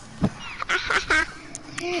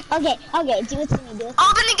 Okay, do it to me, do it.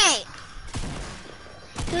 Open the gate.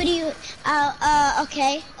 Who do you,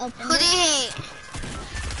 okay, open Who it. do you hate?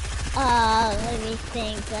 Let me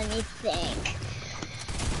think.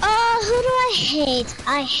 Who do I hate?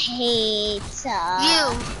 I hate, you.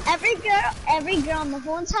 Every girl in the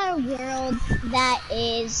whole entire world that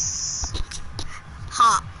is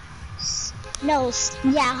Hot. No,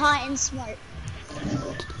 yeah, hot and smart.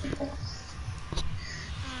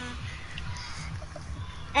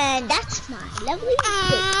 And that's my lovely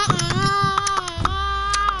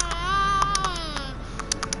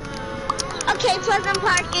Okay, Pleasant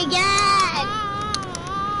Park again.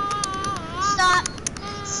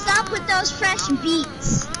 Stop with those fresh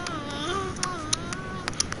beats.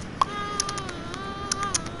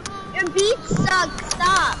 Your beats suck.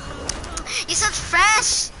 Stop. You said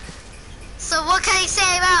fresh. So what can I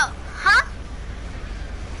say about? Huh?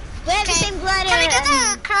 We have the same glider. Can I get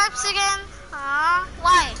the crabs again?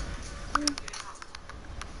 Why?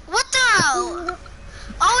 What the?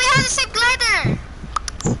 Oh, we have the same glider.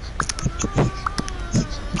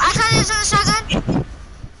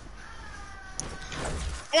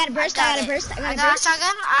 got a burst. I got a burst. I got a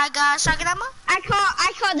shotgun. I got shotgun ammo.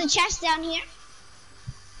 I call the chest down here.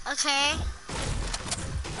 Okay.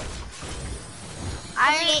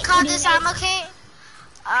 I called this ammo kit.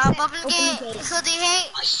 Bubble gate. Hoodie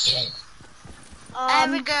hate. Oh shit.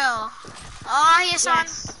 Every girl. Oh, I hear someone.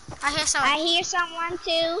 Yes. I hear someone. I hear someone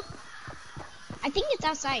too. I think it's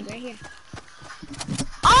outside, right here.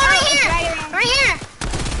 Oh, right here. Right Right here.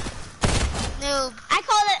 Noob. I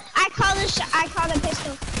call the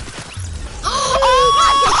pistol. Oh,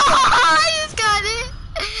 I just got it.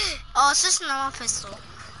 Oh, it's just a normal pistol.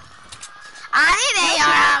 I need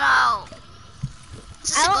AR ammo.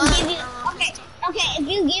 I won't give you. Okay. If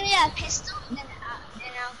you give me a pistol, then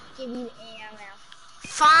I'll give you AR ammo.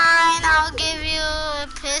 Fine, I'll give you a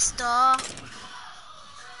pistol.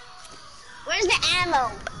 Where's the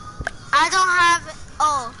ammo? I don't have.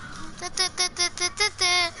 Oh.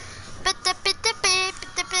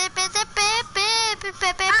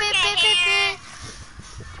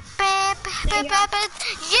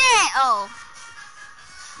 Yeah. Oh.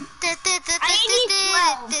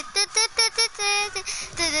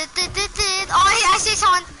 Oh, I see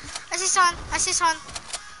someone. I see someone. I see someone.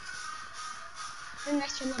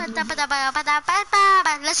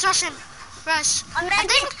 Let's rush him. Rush. I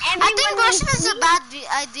think rushing is a bad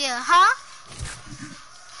idea, huh?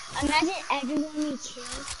 Imagine everyone we kill,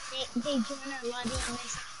 they join our lobby and they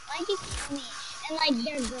say, why'd you kill me? And like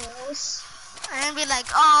they're girls. And be like,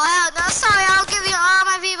 oh hell no, sorry, I'll give you all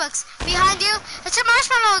my V-Bucks. Behind you, it's a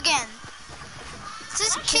marshmallow again. Is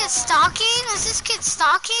this kid stalking? Is this kid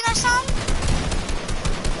stalking or something?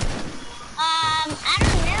 I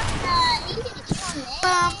don't know. You can kill me.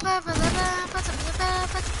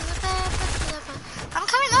 I'm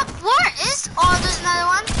coming up. Where is? Oh, there's another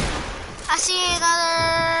one. I see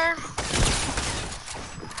another.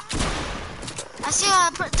 I see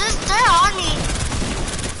a. They're on me.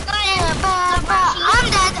 I'm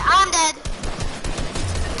dead. I'm dead.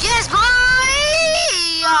 Yes, boy.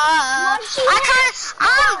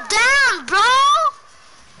 I'm down, bro.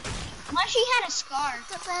 What if she had a scar?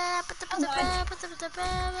 I don't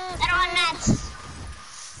want mats.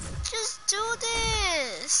 Just do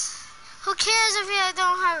this. Who cares if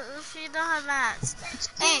you don't have mats?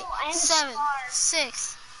 8, 7,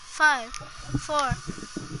 6, 5, 4,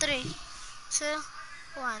 3, 2,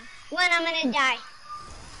 1. When I'm gonna die.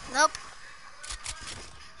 Nope.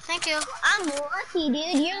 Thank you. I'm lucky,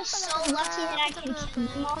 dude. You're so lucky that I can kill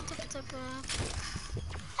them all.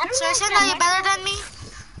 So I said that you're better than me?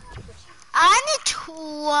 I need to...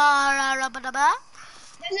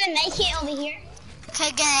 There's a night kit over here.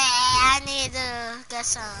 Okay, I need to get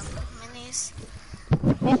some minis. I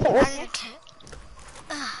need a kit.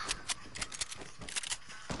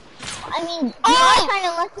 I mean, oh! kind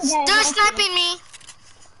of lucky that They're sniping me.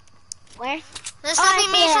 Where? They're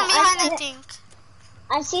sniping me from behind, I think.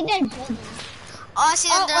 I see their building. Oh, I see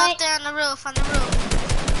them. They're up there on the roof,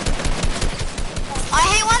 I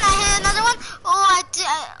hit one, I hit another one. Oh,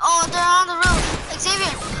 they're on the roof.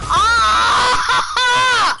 Xavier. Ah!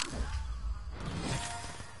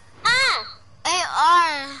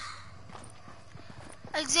 AR.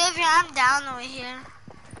 Xavier, I'm down over here.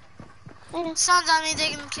 Someone's on me, they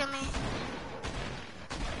can kill me.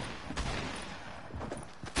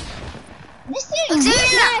 This dude,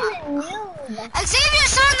 Xavier! Xavier,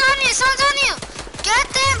 someone's on you, someone's on you! Get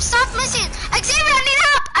them, stop missing! Xavier, I need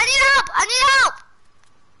help! I need help! I need help!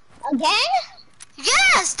 Again?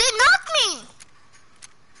 Yes, they knocked me!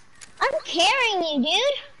 I'm carrying you,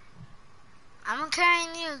 dude. I'm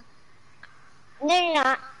carrying you. No, you're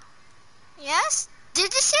not. Yes?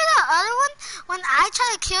 Did you see the other one? When I try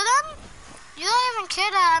to kill them? You don't even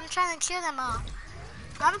care that I'm trying to kill them all.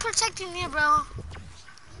 I'm protecting you, bro.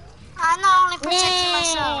 I'm not only protecting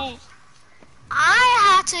myself.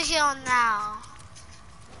 I have to heal now.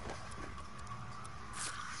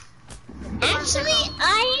 Actually,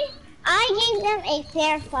 I gave them a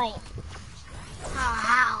fair fight.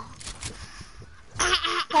 How?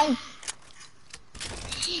 Cause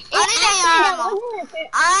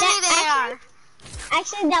I need AR.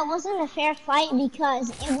 Actually, that wasn't a fair fight because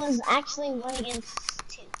it was actually 1 against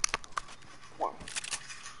 2. Yeah.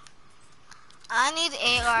 I need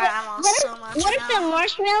AR ammo so much. What if the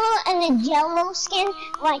marshmallow and the jello skin,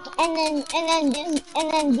 like, and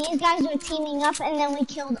then these guys were teaming up, and then we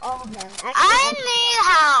killed all of them? Actually, I need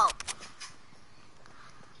help.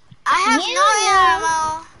 I have no AR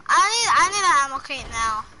ammo. I need an ammo crate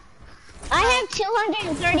now. I have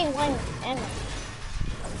 231 ammo.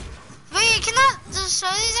 Wait, you cannot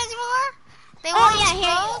destroy these anymore? They won't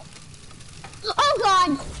explode? Oh god!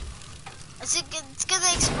 It's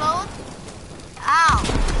gonna explode? Ow.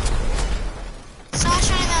 Someone's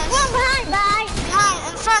shooting one behind. Behind,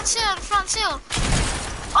 in front too.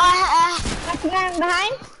 Got the guy in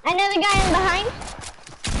behind. Another guy in behind.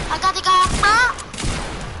 I got the guy up front.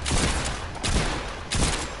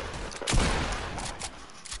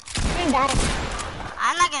 You're gonna die.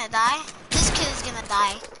 I'm not gonna die. This kid is gonna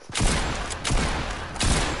die.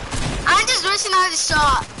 I'm just wasting all the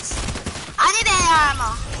shots. I need AR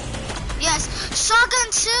ammo. Yes.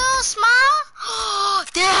 Shotgun too, smile.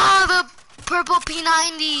 They have a purple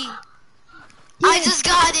P90. I just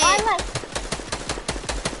got it.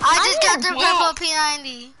 I just got the purple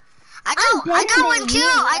P90. I got one kill.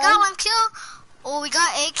 I got one kill. Oh, we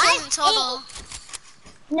got 8 kills in total.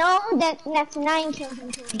 No, that's 9 kills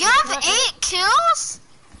in total. You have 8 kills?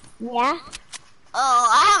 Yeah. Oh,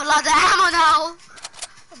 I have a lot of ammo now.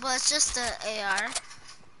 But it's just the AR.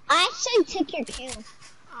 I actually took your kill.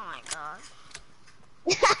 Oh my god.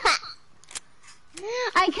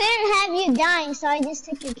 I couldn't have you dying, so I just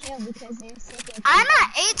took your kill because it was taking. I'm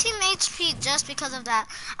at 18 HP just because of that.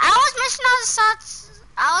 I was missing all the shots.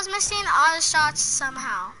 I was missing all the shots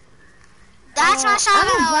somehow. That's my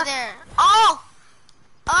shotgun over there. Oh!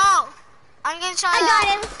 I'm getting shot at. I got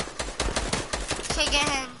him. Okay, get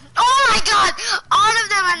him. Oh my god! All of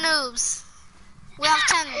them are noobs. We have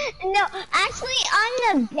 10. No, actually, I'm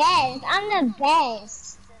the best. I'm the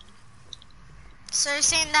best. So you're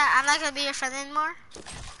saying that I'm not gonna be your friend anymore?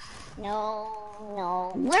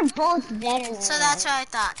 No. We're both better than So that's what I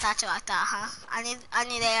thought. That's what I thought, huh? I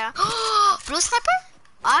need AR. Blue sniper?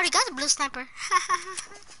 I already got the blue sniper.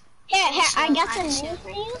 Here, I got some news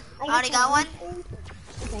for you. I already got one.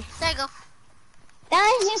 Okay. There you go. That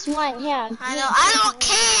was just one, yeah. I know. I don't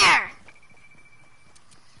care.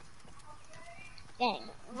 Dang.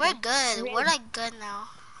 We're good. We're like good now.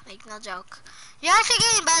 Like no joke. You're actually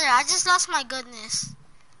getting better. I just lost my goodness.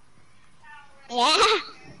 Yeah.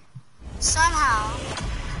 Somehow.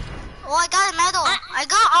 Oh, I got a medal. I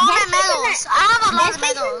got all my medals. I have a lot of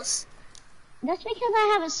medals. That's because I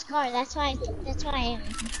have a scar. That's why I am.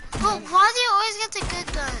 But why do you always get the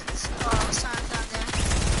good guns? Oh, sorry, down there.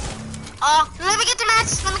 Oh, let me get the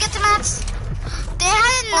mats. They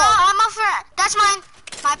had no ammo for. That's mine.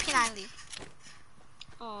 My P90.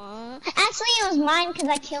 Actually, it was mine because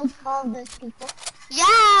I killed all of those people.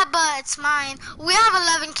 Yeah, but it's mine. We have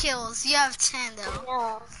 11 kills. You have 10 though.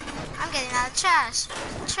 No. I'm getting out of trash.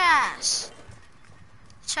 Trash.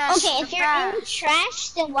 Okay, if you're in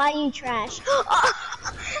trash, then why are you trash?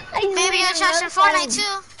 Maybe you're trash in Fortnite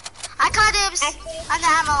too. I caught dibs on the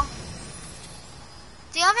ammo.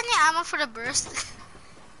 Do you have any ammo for the burst?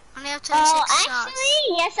 I only have 26 shots.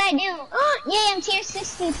 Actually, yes I do. Yeah, I'm tier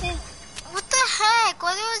 62. What the heck?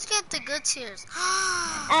 Why do you always get the good tiers?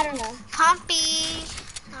 I don't know. Pumpy.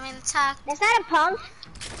 Attack. That's not a pump.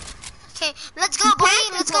 Okay, let's go, boy.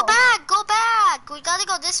 Let's go back. Go back. We gotta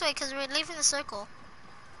go this way because we're leaving the circle.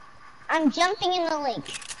 I'm jumping in the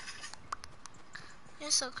lake.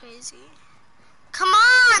 You're so crazy. Come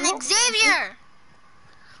on, Xavier.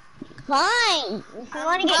 Fine. If you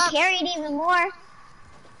want to get carried even more.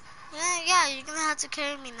 Yeah, you're gonna have to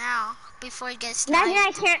carry me now before it gets Imagine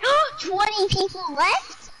I carry 20 people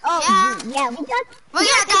left? Oh, yeah, we got. We're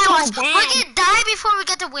gonna die. We're gonna die before we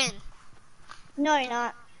get the win. No, you're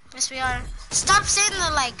not. Yes, we are. Stop saying the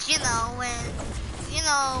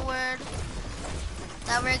word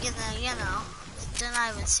that we're gonna, do not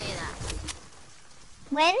even say that.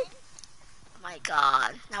 When? Oh my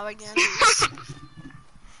god, now we're gonna lose.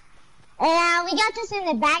 We got this in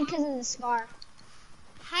the bag because of the scar.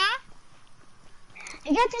 Huh?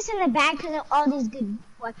 I got this in the bag because of all these good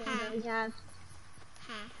weapons that we have.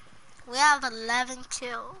 We have 11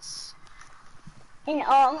 kills. In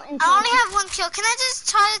all. I only have 1 kill. Can I just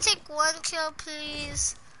try to take 1 kill,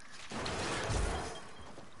 please?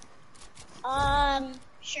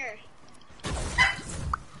 Sure. This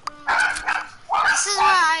is where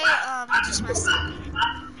I just messed up.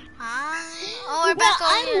 Oh, we're back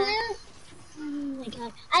over here. Oh my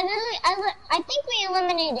god. I think we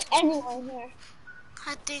eliminated everyone here.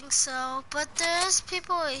 I think so, but there's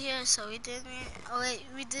people over here, so we didn't. Oh wait,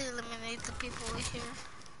 we did eliminate the people over here.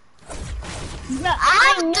 Bro,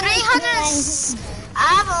 I have 300.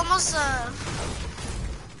 I have almost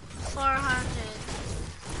 400.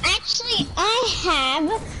 Actually, I have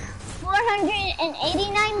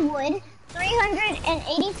 489 wood,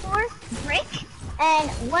 384 brick, and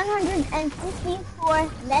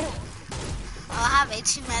 154 metal. Oh, I have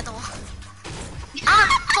 18 metal. I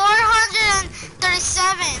have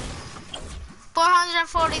 437.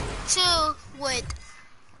 442 wood.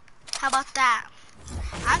 How about that?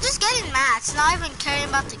 I'm just getting mats, not even caring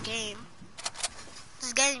about the game.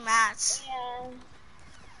 Just getting mats. Yeah.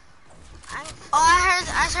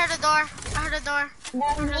 I heard a door. I heard a door.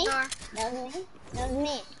 That was I heard a me. door. That was me. That was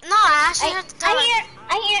me. No, I actually heard the door.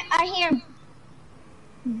 I hear.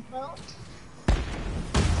 Boat.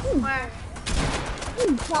 Where?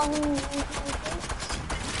 Come.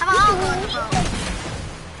 How about I'll go in the boat?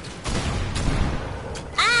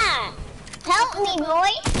 Ah! Help me,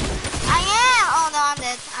 boy. I am! Oh no, I'm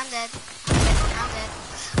dead. I'm dead. I'm dead.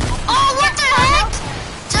 Oh, what the heck?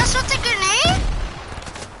 Just with the grenade?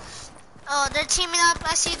 Oh, they're teaming up.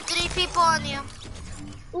 I see 3 people on you.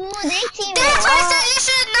 Ooh, they team That's why I said you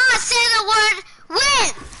should not say the word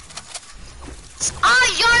win. It's all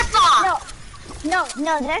your fault. No,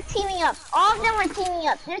 they're teaming up. All of them are teaming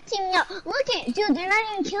up. They're teaming up. Look at, dude, they're not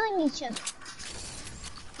even killing each other.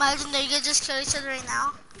 Imagine they could just kill each other right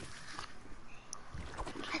now.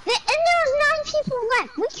 And there was 9 people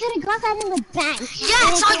left. We could have got that in the bank. Yeah,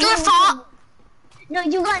 it's all your fault. No,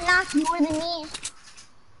 you got knocked more than me.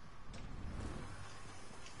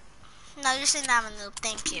 No, you're saying I'm a noob.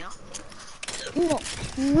 Thank you.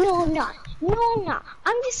 No, I'm not.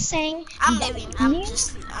 I'm just saying. I'm leaving. I'm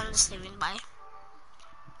just leaving. Bye.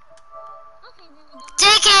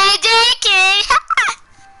 JK.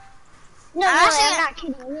 No, I'm not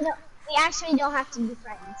kidding. We actually don't have to be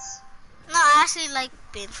friends. No, I actually like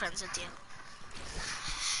being friends with you.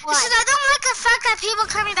 Why? Because I don't like the fact that people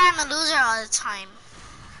call me that I'm a loser all the time.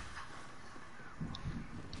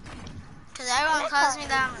 Because everyone calls me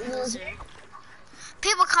that I'm a loser.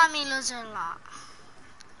 People call me loser a lot.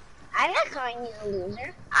 I'm not calling you a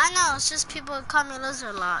loser. I know, it's just people call me loser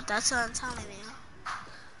a lot. That's what I'm telling you.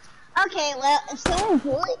 Okay, well, if someone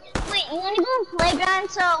bully... Wait, you want to go on playground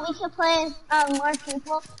so we can play more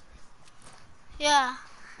people? Yeah.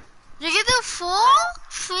 You can do full?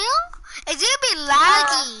 It's gonna be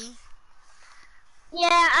laggy.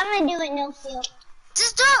 Yeah, I'm gonna do it no feel.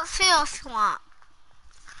 Just do it feel if you want.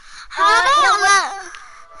 How about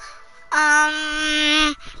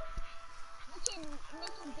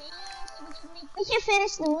we can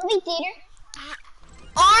finish the movie theater.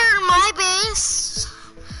 Or my base.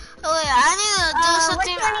 Oh wait, I need to do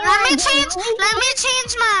something. Let me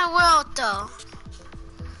change my world though.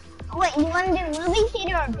 Wait, you want to do movie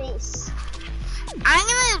theater or base? I'm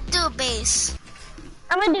gonna do base.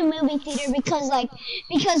 I'm gonna do movie theater because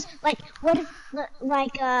what if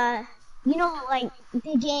you know, like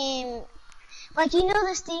the game, like you know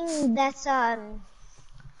this thing that's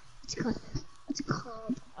what's it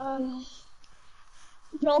called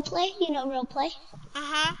role play? You know role play?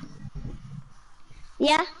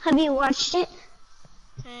 Yeah, have you watched it?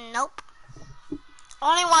 Nope.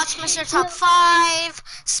 Only watch Mr. Top 5,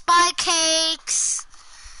 Spy Cakes,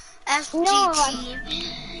 FGT.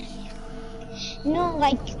 No,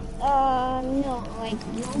 like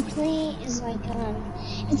role play is like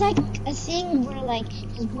it's like a thing where like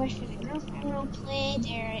there's boyfriend and girlfriend role play.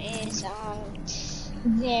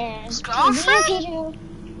 There's girlfriend.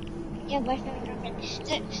 Yeah, boyfriend and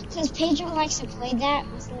girlfriend. Because Pedro likes to play that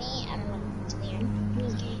with me. I don't know. It's weird.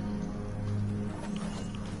 He's gay.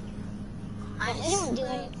 But we don't do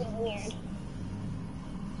anything weird.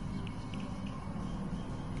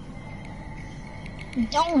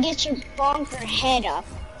 Don't get your bonker head up.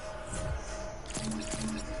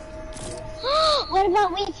 What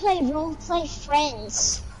about we play role play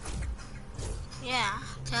friends? Yeah,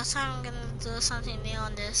 that's how I'm gonna do something new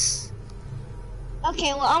on this.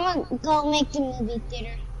 Okay, well I'm gonna go make the movie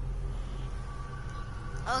theater.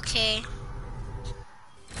 Okay.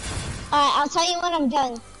 Alright, I'll tell you when I'm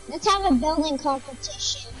done. Let's have a building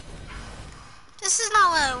competition. This is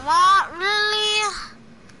not what I want, really.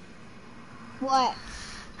 What?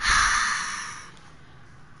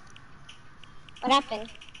 What happened?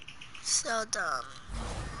 So dumb.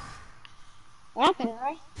 What happened,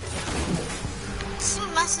 Roy? This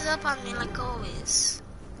messes up on me like always.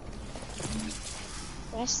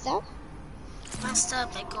 Messed up? Messed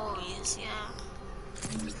up like always, yeah.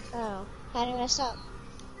 Oh, how did it mess up?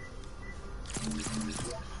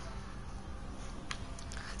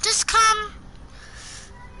 Just come.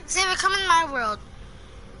 Xavier, come in my world.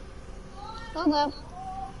 Hold up.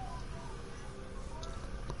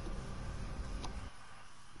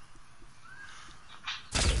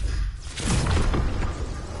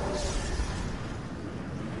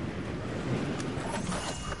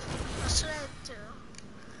 What should I do?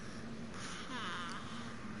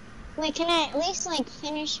 Wait, can I at least like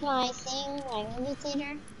finish my thing, my movie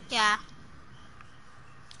theater? Yeah.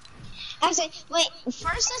 Actually, wait,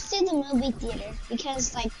 first let's do the movie theater,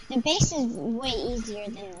 because like the base is way easier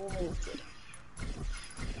than the movie theater.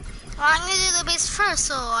 Well, I'm gonna do the base first,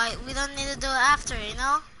 so we don't need to do it after, you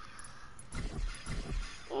know?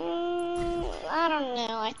 I don't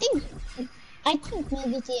know, I think the I think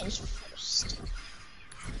movie theaters first.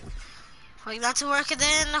 We're not to work it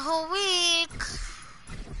in the whole week.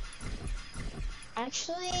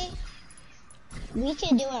 Actually, we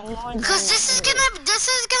could do it more than Cause this is gonna be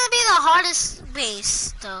the hardest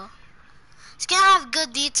base though. It's gonna have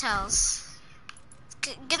good details.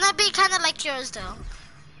 Gonna be kind of like yours though.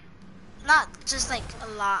 Not just like a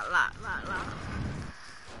lot.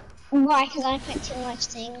 Why? Because I put too much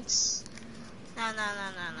things. No.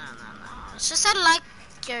 It's just I like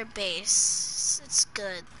your base. It's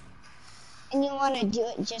good. And you want to do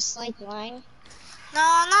it just like mine? No,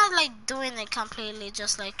 I'm not like doing it completely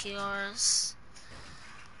just like yours.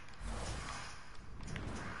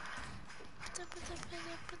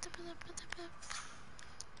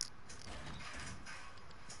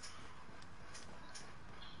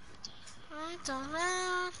 I don't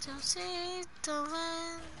want to see the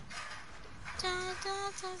wind.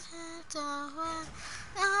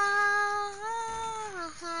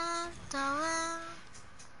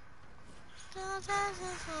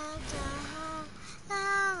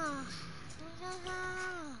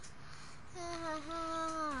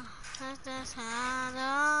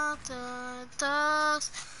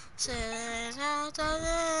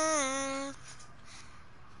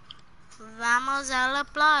 Vamos a la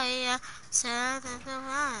playa.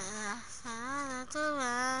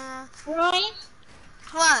 Roy,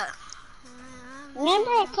 What?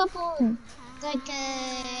 remember a couple, like,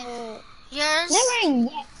 Yours?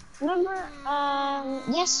 remember,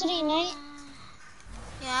 yesterday night,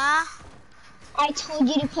 Yeah? I told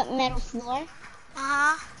you to put metal floor?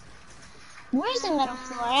 Uh-huh. Where's the metal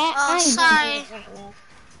floor at? Oh, I'm sorry. building it right now.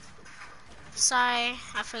 Sorry,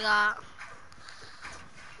 I forgot.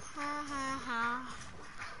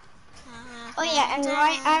 Oh yeah, and Roy,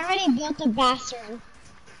 I already built a bathroom.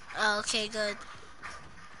 Oh, okay, good.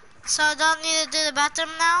 So I don't need to do the bathroom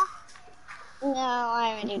now? No,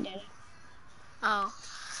 I already did it. Oh.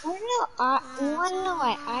 You wanna know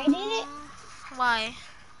why I did it? Why?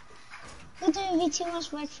 Because it would be too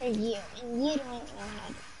much work for you, and you don't know how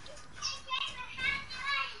to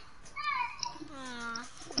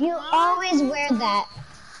do it. You always wear that.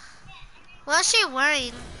 What's she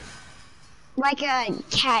wearing? Like a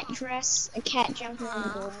cat dress, a cat jumping on the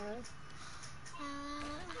balloon.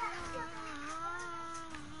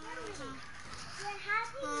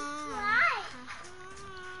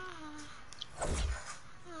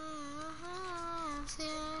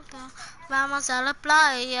 Vamos a la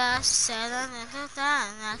playa,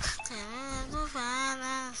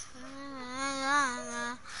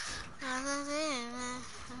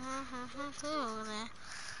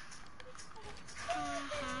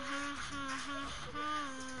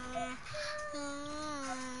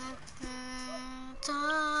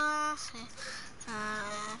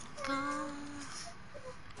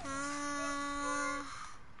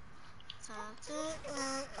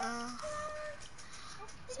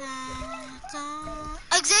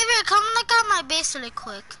 Xavier, come look at my base really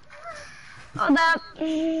quick. Hold up.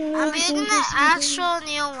 I'm building an actual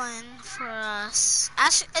new one for us.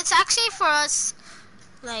 It's actually for us,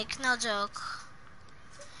 like, no joke.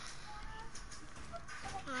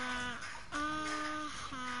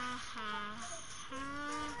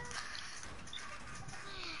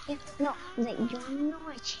 No, like, you wanna know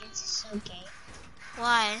why Chance is so gay?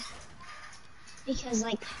 Why? Because I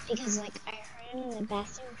heard him in the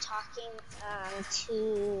bathroom talking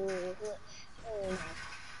to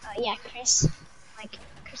Chris. Like,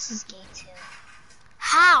 Chris is gay too.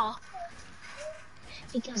 How?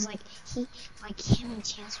 Because him and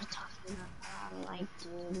Chance were talking about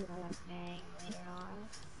dude, you wanna bang later on.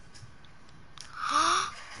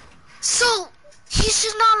 So he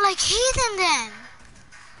should not like Hayden then.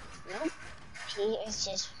 Nope. He is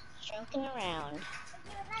just joking around.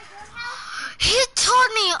 He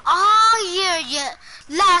told me all year,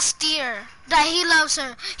 last year, that he loves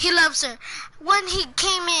her. He loves her. When he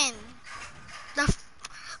came in,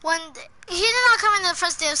 he did not come in the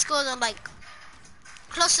first day of school, though, like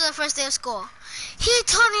close to the first day of school. He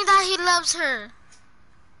told me that he loves her.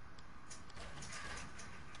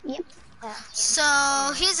 Yep.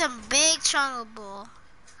 So he's a big trouble.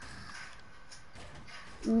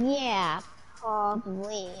 Yeah,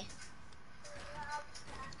 probably.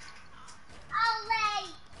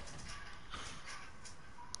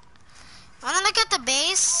 Wanna look at the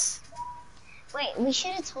base? Wait, we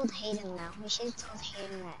should have told Hayden now. We should have told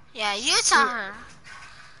Hayden that. Yeah, you tell her.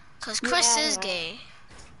 Cause Chris is know. gay.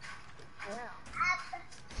 I know.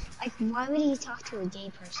 Like, why would he talk to a gay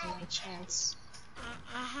person by chance?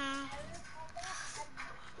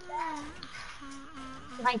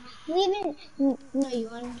 Like, no, you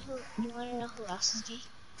wanna know who else is gay?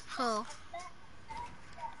 Who?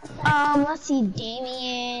 Let's see,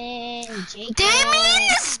 Damien, Jacob. Damien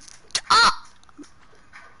is... Oh!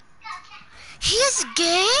 He's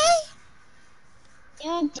gay?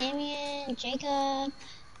 Yeah, Damien, Jacob.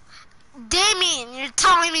 Damien, you're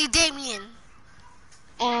telling me Damien.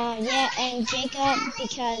 Yeah, and Jacob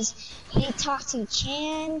because he talks to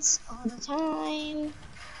Chance all the time.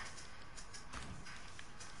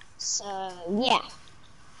 So, yeah.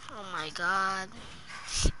 Oh my god.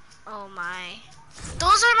 Oh my.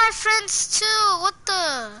 Those are my friends too. What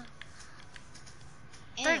the?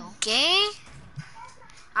 They're Ew. gay?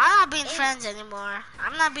 I'm not being Ew. friends anymore.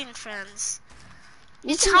 I'm not being friends.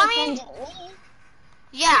 You tell can me? be friends with me.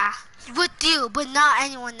 Yeah, with you, but not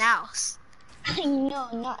anyone else. I know,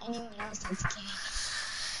 not anyone else that's gay.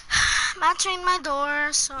 I'm answering my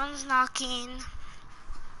door. Someone's knocking.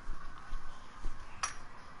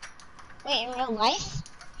 Wait, in real life?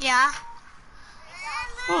 Yeah.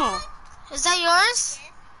 Oh. Is that yours?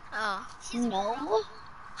 Oh. No.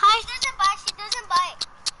 Hi. She doesn't bite. She doesn't bite.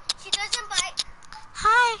 She doesn't bite.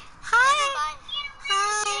 Hi. Hi.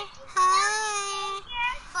 Hi. Hi.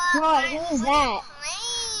 Boy, who is that?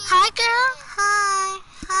 Hi, girl. Hi.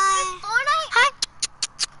 Hi. Fortnite? Hi.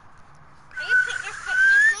 Are you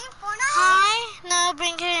playing Fortnite? Hi. No,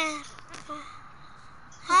 bring her in.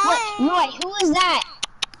 Hi. What? Roy, who is that?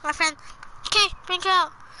 My friend. Okay, bring her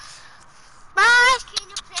out. Bye. Can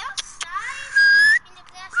you play outside? Can you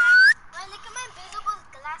play outside? Well, look at my invisible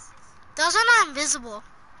glasses. Those are not invisible.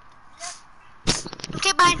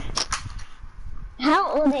 Okay, bye.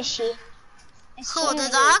 How old is she? Is Who, she the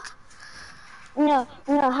an- dog? No,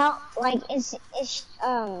 how, like, is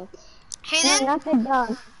no, Hayden? not the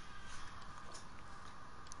dog.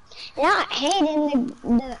 Not Hayden,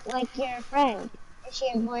 the like, your friend. Is she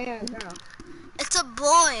a boy or a girl? It's a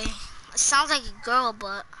boy. It sounds like a girl,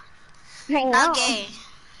 but I know. not gay.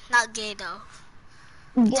 Not gay, though.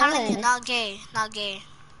 I'm telling you, Good. not gay. Not gay.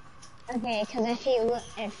 Okay, because if he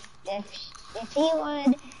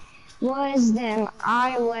was, then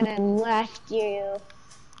I would have left you.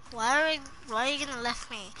 Why are you gonna left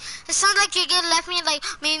me? It sounds like you're gonna left me like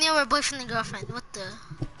me and you were boyfriend and girlfriend. What the?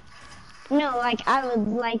 No, like I would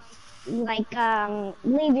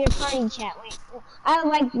leave your party chat. Wait, I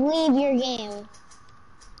would leave your game.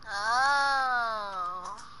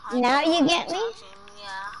 Oh. I Now know you what get you're me? talking,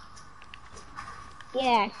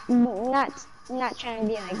 Yeah. Yeah, not trying to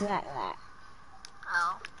be like that.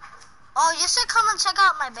 Oh. Oh, you should come and check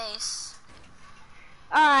out my base.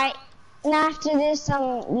 All right. And after this,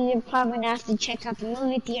 you're probably gonna have to check out the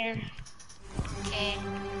movie theater. Okay.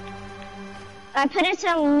 I put in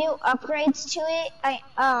some new upgrades to it. I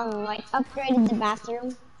upgraded the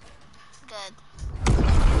bathroom. Good.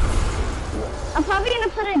 I'm probably gonna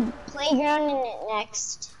put a playground in it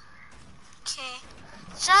next. Okay.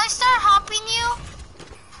 Should I start helping you?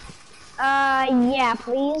 Yeah,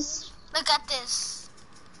 please. Look at this.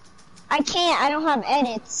 I can't. I don't have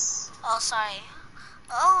edits. Oh, sorry.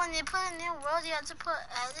 Oh, when you put a new world, you have to put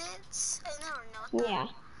edits? I never know that. Yeah.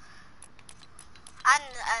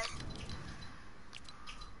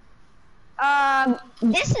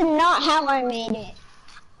 This is not how I made it.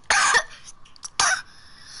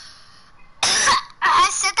 I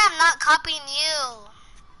said I'm not copying you.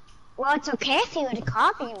 Well, it's okay if you would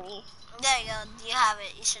copy me. There you go. You have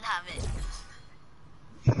it. You should have it.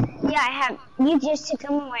 Yeah, I have. You just took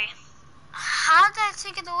them away. How did I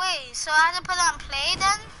take it away? So I had to put it on play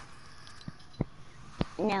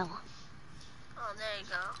then? No. Oh, there you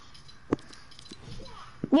go.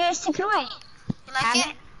 You just took it away. You like Have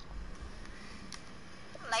it?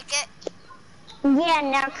 Like it? Yeah,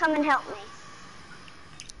 now come and help me.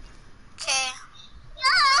 Okay.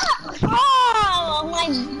 Oh, my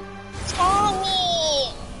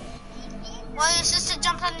tummy. Well, your sister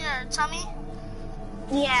jumped on your tummy?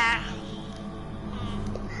 Yeah.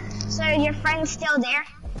 So your friend's still there?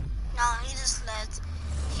 No, he just left.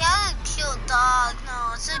 He had a cute dog.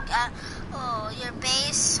 No, it's a oh, your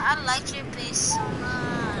base. I like your base so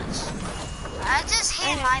much. I just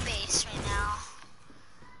hate my base right now.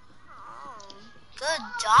 Oh, good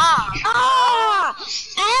job. Ah,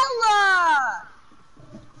 Ella!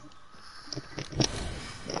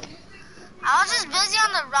 I was just busy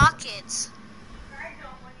on the rockets.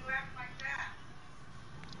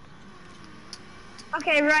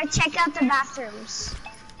 Okay, right, check out the bathrooms.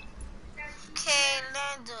 Okay,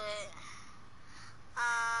 let me do it.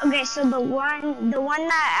 Okay, so the one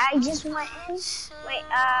that I just went in. Wait,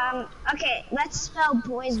 okay, let's spell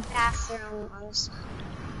boys' bathroom on this.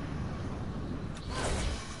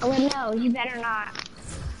 Oh no, you better not.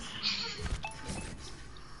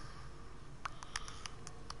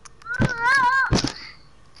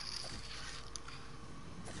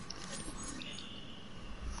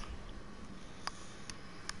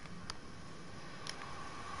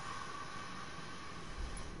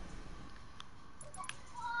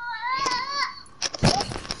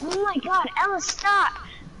 Oh my god, Ella, stop.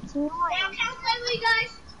 It's annoying. Can I play with you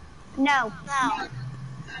guys? No. No.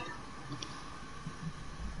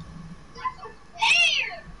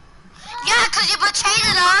 Yeah, because you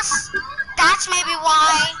betrayed us. That's maybe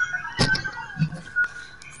why.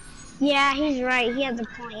 Yeah, he's right. He has a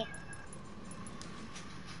point.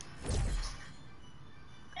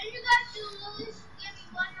 And you guys do lose, give me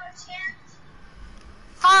one more chance.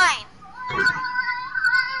 Fine.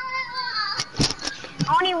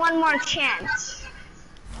 Only one more chance.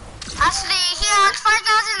 Actually, he has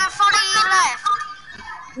 5,040 left.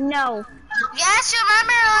 No. Yes, you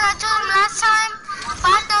remember when I told him last time?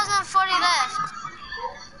 5,040 left.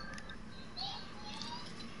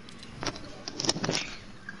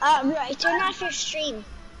 Right, turn off your stream.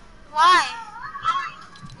 Why?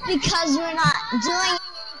 Because we're not doing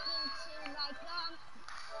anything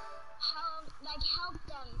to help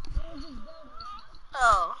them. We're just building.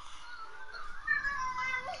 Oh.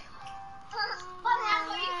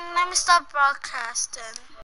 Let me stop broadcasting.